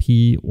 of its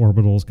p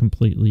orbitals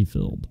completely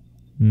filled.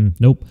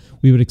 Nope.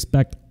 We would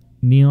expect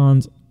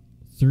neon's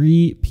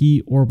 3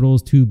 p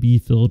orbitals to be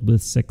filled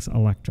with 6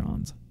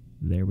 electrons.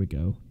 There we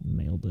go.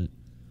 Nailed it.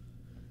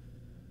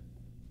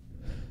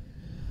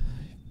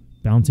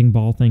 Bouncing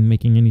ball thing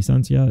making any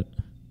sense yet?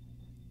 I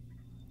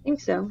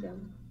think so.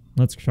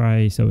 Let's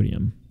try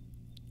sodium.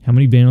 How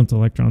many valence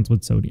electrons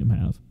would sodium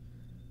have?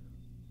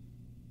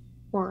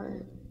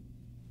 1.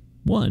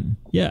 1,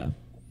 yeah.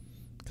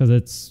 Because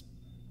it's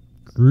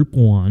group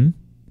 1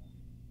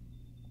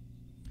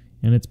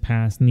 and it's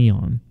past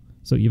neon.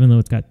 So even though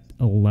it's got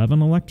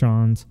 11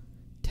 electrons,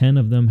 10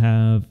 of them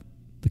have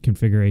the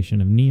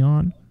configuration of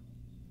neon.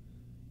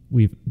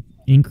 We've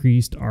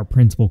increased our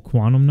principal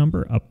quantum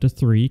number up to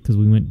 3 because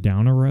we went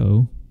down a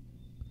row.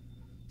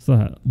 So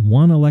that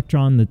 1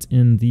 electron that's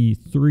in the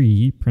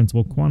 3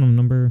 principal quantum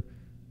number,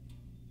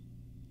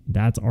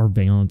 that's our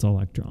valence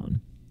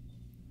electron.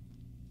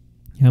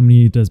 How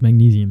many does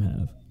magnesium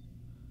have?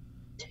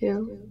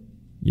 2.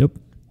 Yep.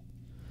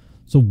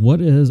 So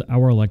what is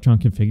our electron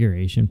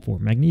configuration for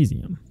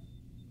magnesium?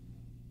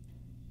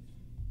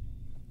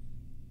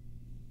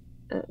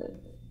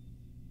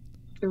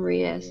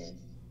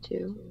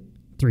 3s2.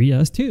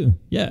 3s2,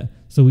 yeah.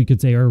 So we could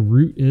say our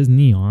root is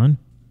neon,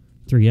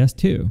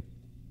 3s2.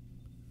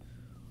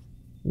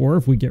 Or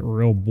if we get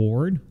real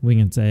bored, we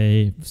can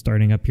say,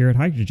 starting up here at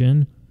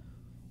hydrogen,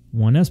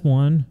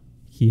 1s1,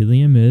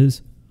 helium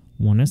is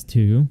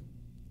 1s2,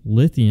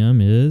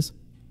 lithium is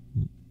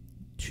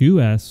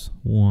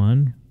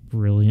 2s1,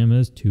 beryllium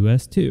is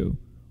 2s2,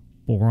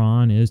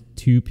 boron is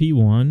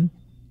 2p1,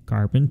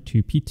 carbon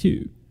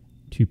 2p2,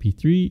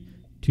 2p3,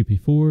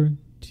 2p4,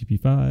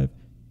 2p5,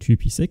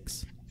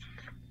 2p6.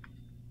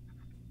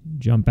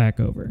 Jump back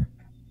over.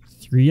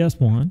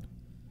 3s1,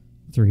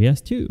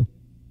 3s2.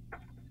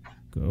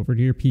 Go over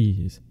to your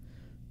p's.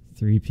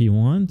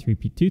 3p1,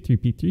 3p2,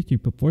 3p3,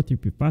 3p4,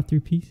 3p5,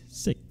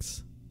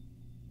 3p6.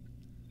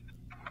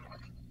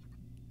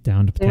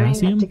 Down to Do I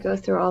potassium. have to go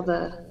through all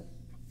the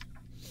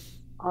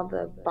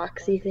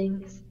boxy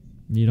things?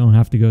 You don't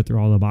have to go through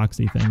all the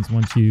boxy things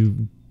once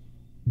you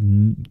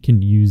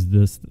can use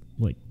this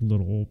like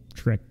little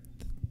trick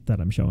that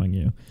I'm showing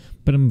you.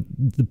 But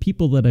the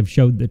people that I've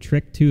showed the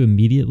trick to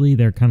immediately,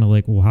 they're kind of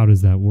like, well, how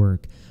does that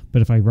work?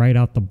 But if I write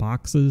out the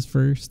boxes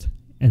first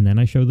and then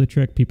I show the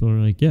trick, people are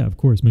like, yeah, of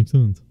course, makes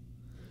sense.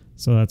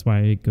 So that's why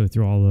I go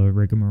through all the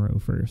rigmarole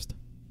first.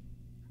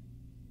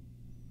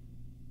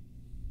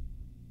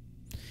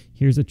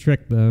 Here's a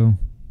trick though.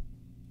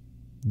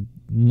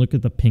 Look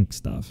at the pink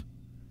stuff.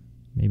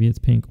 Maybe it's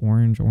pink,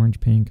 orange,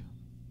 pink.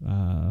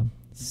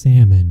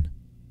 Salmon.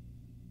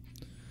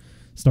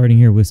 Starting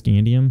here with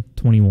scandium,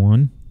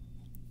 21.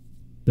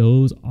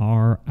 Those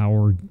are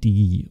our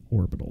d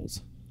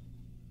orbitals.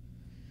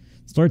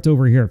 Starts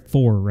over here at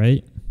 4,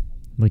 right?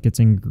 Like it's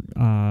in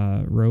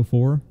row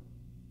 4.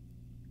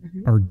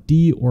 Mm-hmm. Our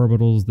d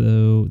orbitals,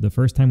 though, the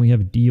first time we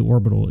have a d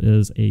orbital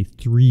is a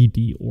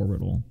 3d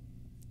orbital.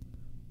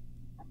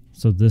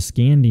 So this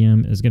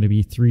scandium is going to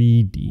be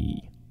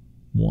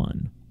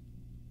 3d1.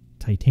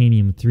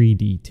 Titanium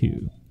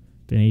 3d2.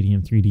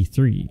 Vanadium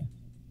 3d3.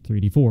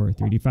 3d4,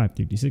 3d5,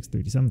 3d6,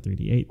 3d7,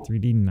 3d8,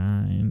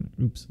 3d9.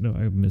 Oops, no,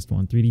 I missed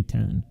one.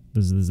 3d10.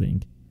 This is the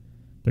zinc.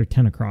 They're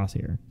 10 across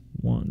here.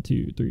 1,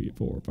 2, 3,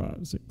 4,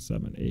 5, 6,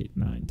 7, 8,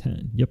 9,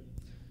 10. Yep.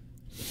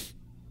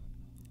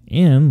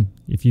 And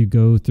if you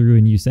go through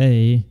and you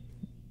say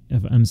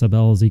if m sub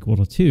l is equal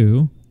to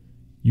 2,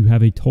 you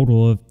have a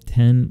total of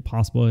 10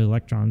 possible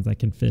electrons that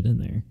can fit in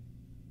there.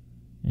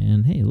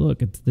 And hey,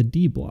 look, it's the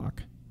d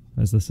block,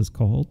 as this is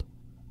called.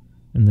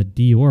 And the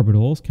d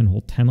orbitals can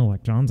hold 10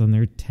 electrons, and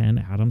they're 10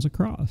 atoms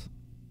across.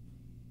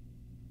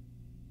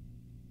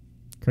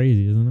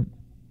 Crazy, isn't it?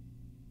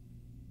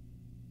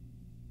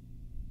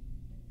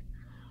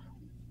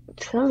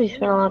 Somebody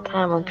spent a lot of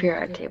time on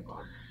periodic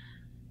table.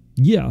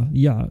 Yeah.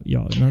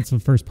 And that's the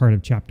first part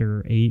of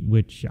chapter 8,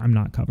 which I'm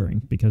not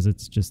covering because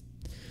it's just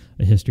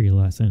a history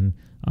lesson.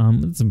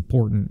 It's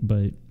important,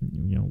 but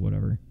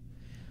whatever.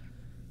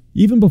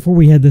 Even before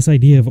we had this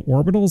idea of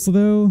orbitals,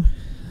 though,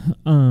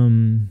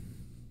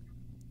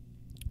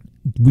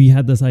 we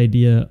had this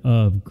idea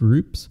of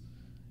groups,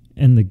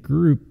 and the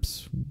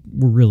groups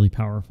were really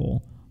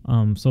powerful.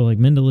 So like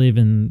Mendeleev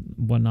and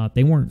whatnot,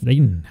 they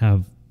didn't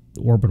have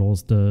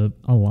orbitals to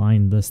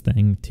align this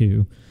thing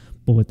to,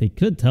 but what they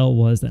could tell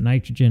was that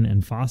nitrogen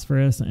and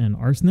phosphorus and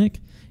arsenic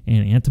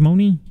and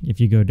antimony, if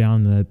you go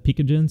down the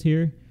picogens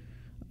here,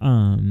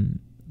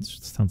 it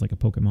sounds like a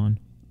Pokemon,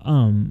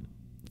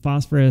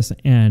 phosphorus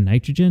and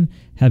nitrogen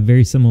have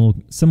very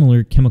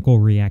similar chemical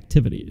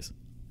reactivities.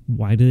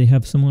 Why do they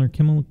have similar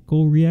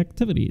chemical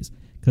reactivities?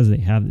 Because they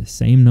have the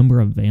same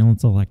number of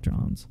valence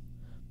electrons.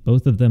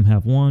 Both of them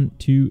have 1,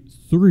 2,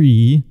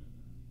 3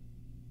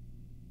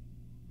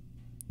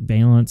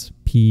 valence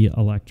p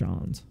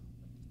electrons.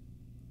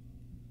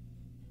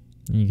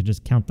 And you can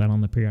just count that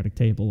on the periodic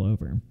table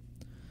over.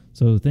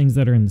 So things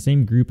that are in the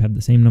same group have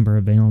the same number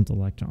of valence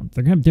electrons.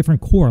 They're going to have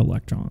different core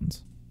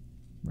electrons,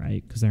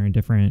 right? Because they're in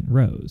different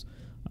rows.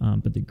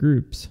 But the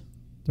groups,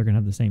 they're going to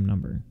have the same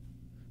number.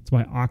 That's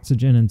why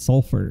oxygen and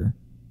sulfur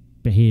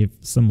behave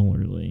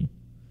similarly.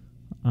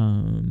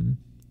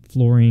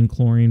 Fluorine,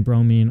 chlorine,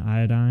 bromine,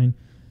 iodine,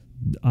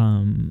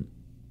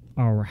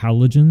 our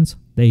halogens,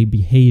 they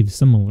behave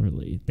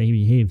similarly. They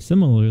behave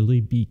similarly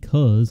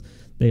because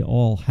they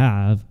all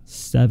have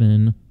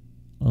 7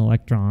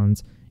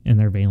 electrons in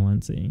their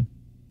valency.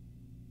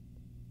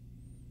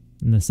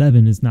 And the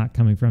 7 is not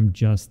coming from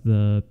just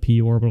the p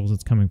orbitals,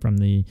 it's coming from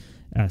the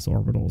s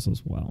orbitals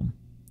as well.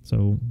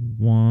 So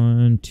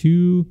 1,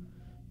 2,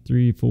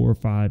 3, 4,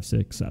 5,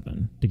 6,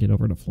 7 to get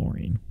over to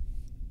fluorine.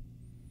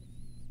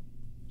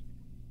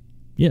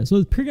 Yeah, so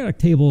the periodic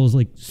table is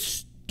like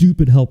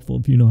stupid helpful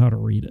if you know how to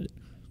read it.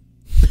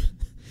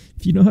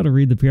 If you know how to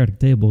read the periodic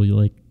table,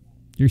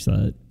 you're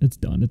set. It's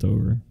done. It's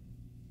over.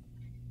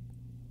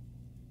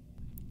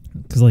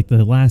 Because like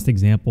the last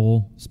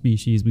example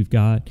species we've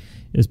got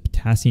is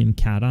potassium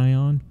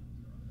cation.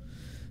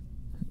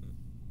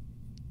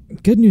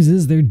 Good news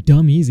is they're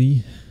dumb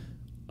easy.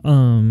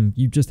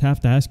 You just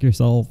have to ask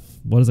yourself,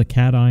 what does a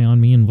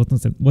cation mean?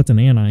 What's an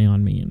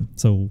anion mean?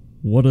 So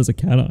what does a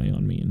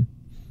cation mean?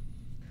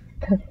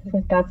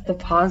 That's the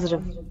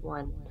positive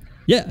one.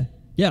 Yeah,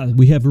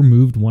 we have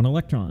removed 1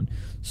 electron.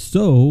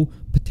 So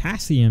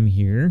potassium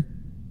here,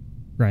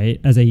 right,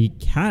 as a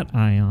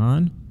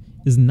cation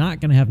is not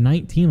going to have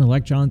 19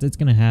 electrons. It's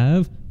going to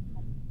have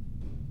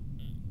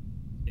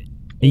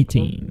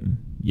 18.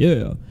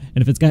 Yeah.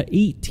 And if it's got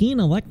 18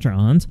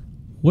 electrons,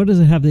 what does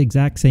it have the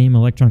exact same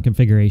electron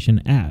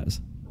configuration as?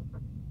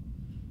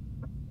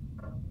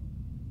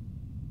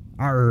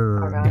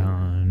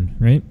 Argon,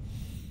 right?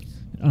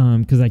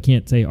 Because I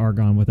can't say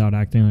argon without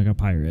acting like a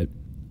pirate.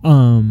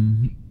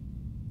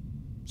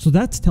 So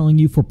that's telling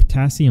you for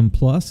potassium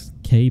plus,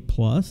 K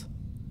plus,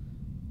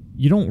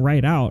 you don't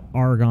write out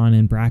argon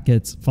in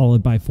brackets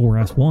followed by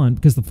 4s1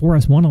 because the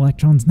 4s1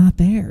 electron's not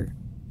there.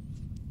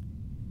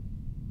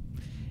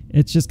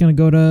 It's just going to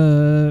go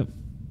to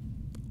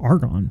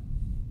argon.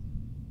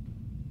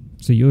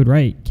 So you would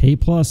write K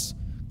plus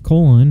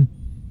colon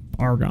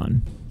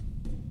argon.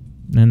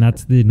 And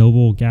that's the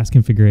noble gas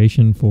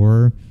configuration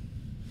for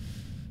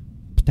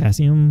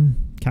potassium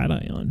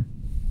cation.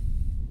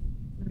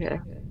 Okay.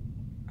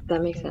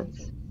 That makes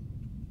sense.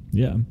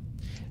 Yeah.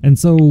 And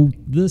so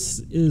this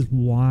is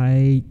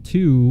why,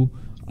 too,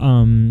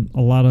 a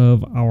lot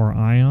of our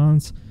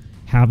ions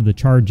have the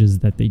charges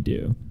that they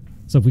do.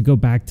 So if we go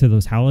back to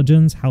those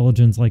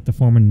halogens like to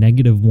form a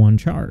 -1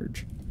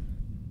 charge.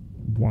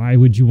 Why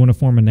would you want to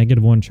form a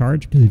 -1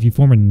 charge? Because if you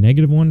form a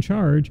 -1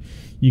 charge,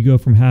 you go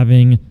from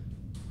having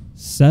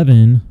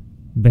 7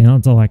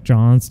 valence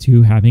electrons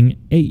to having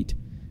 8.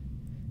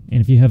 And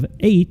if you have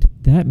 8,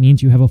 that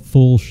means you have a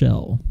full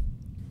shell.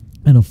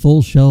 And a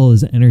full shell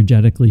is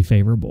energetically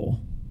favorable,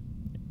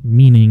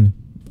 meaning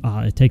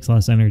it takes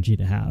less energy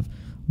to have.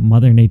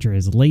 Mother Nature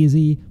is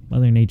lazy.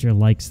 Mother Nature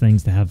likes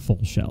things to have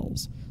full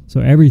shells. So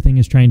everything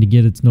is trying to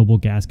get its noble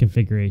gas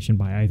configuration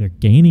by either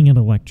gaining an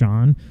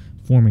electron,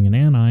 forming an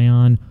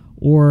anion,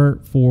 or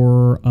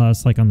for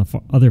us, like on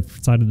the other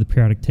side of the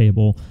periodic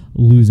table,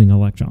 losing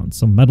electrons.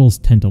 So metals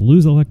tend to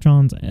lose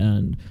electrons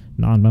and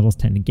non-metals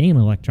tend to gain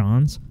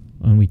electrons.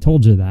 And we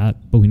told you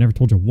that, but we never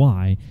told you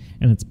why.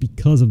 And it's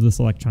because of this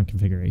electron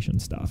configuration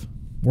stuff.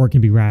 Or it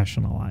can be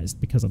rationalized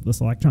because of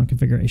this electron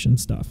configuration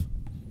stuff.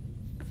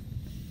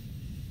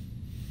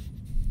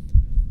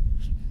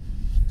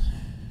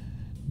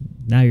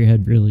 Now your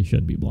head really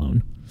should be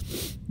blown.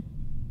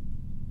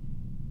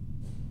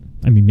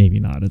 I mean, maybe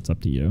not. It's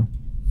up to you.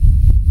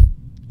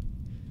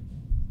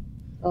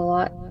 A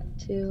lot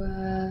to,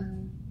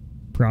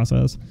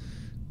 Process.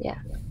 yeah.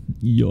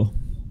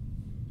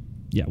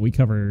 Yeah, we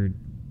covered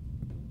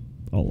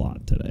a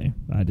lot today.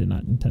 I did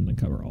not intend to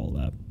cover all of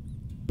that.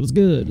 But it's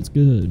good. It's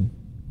good.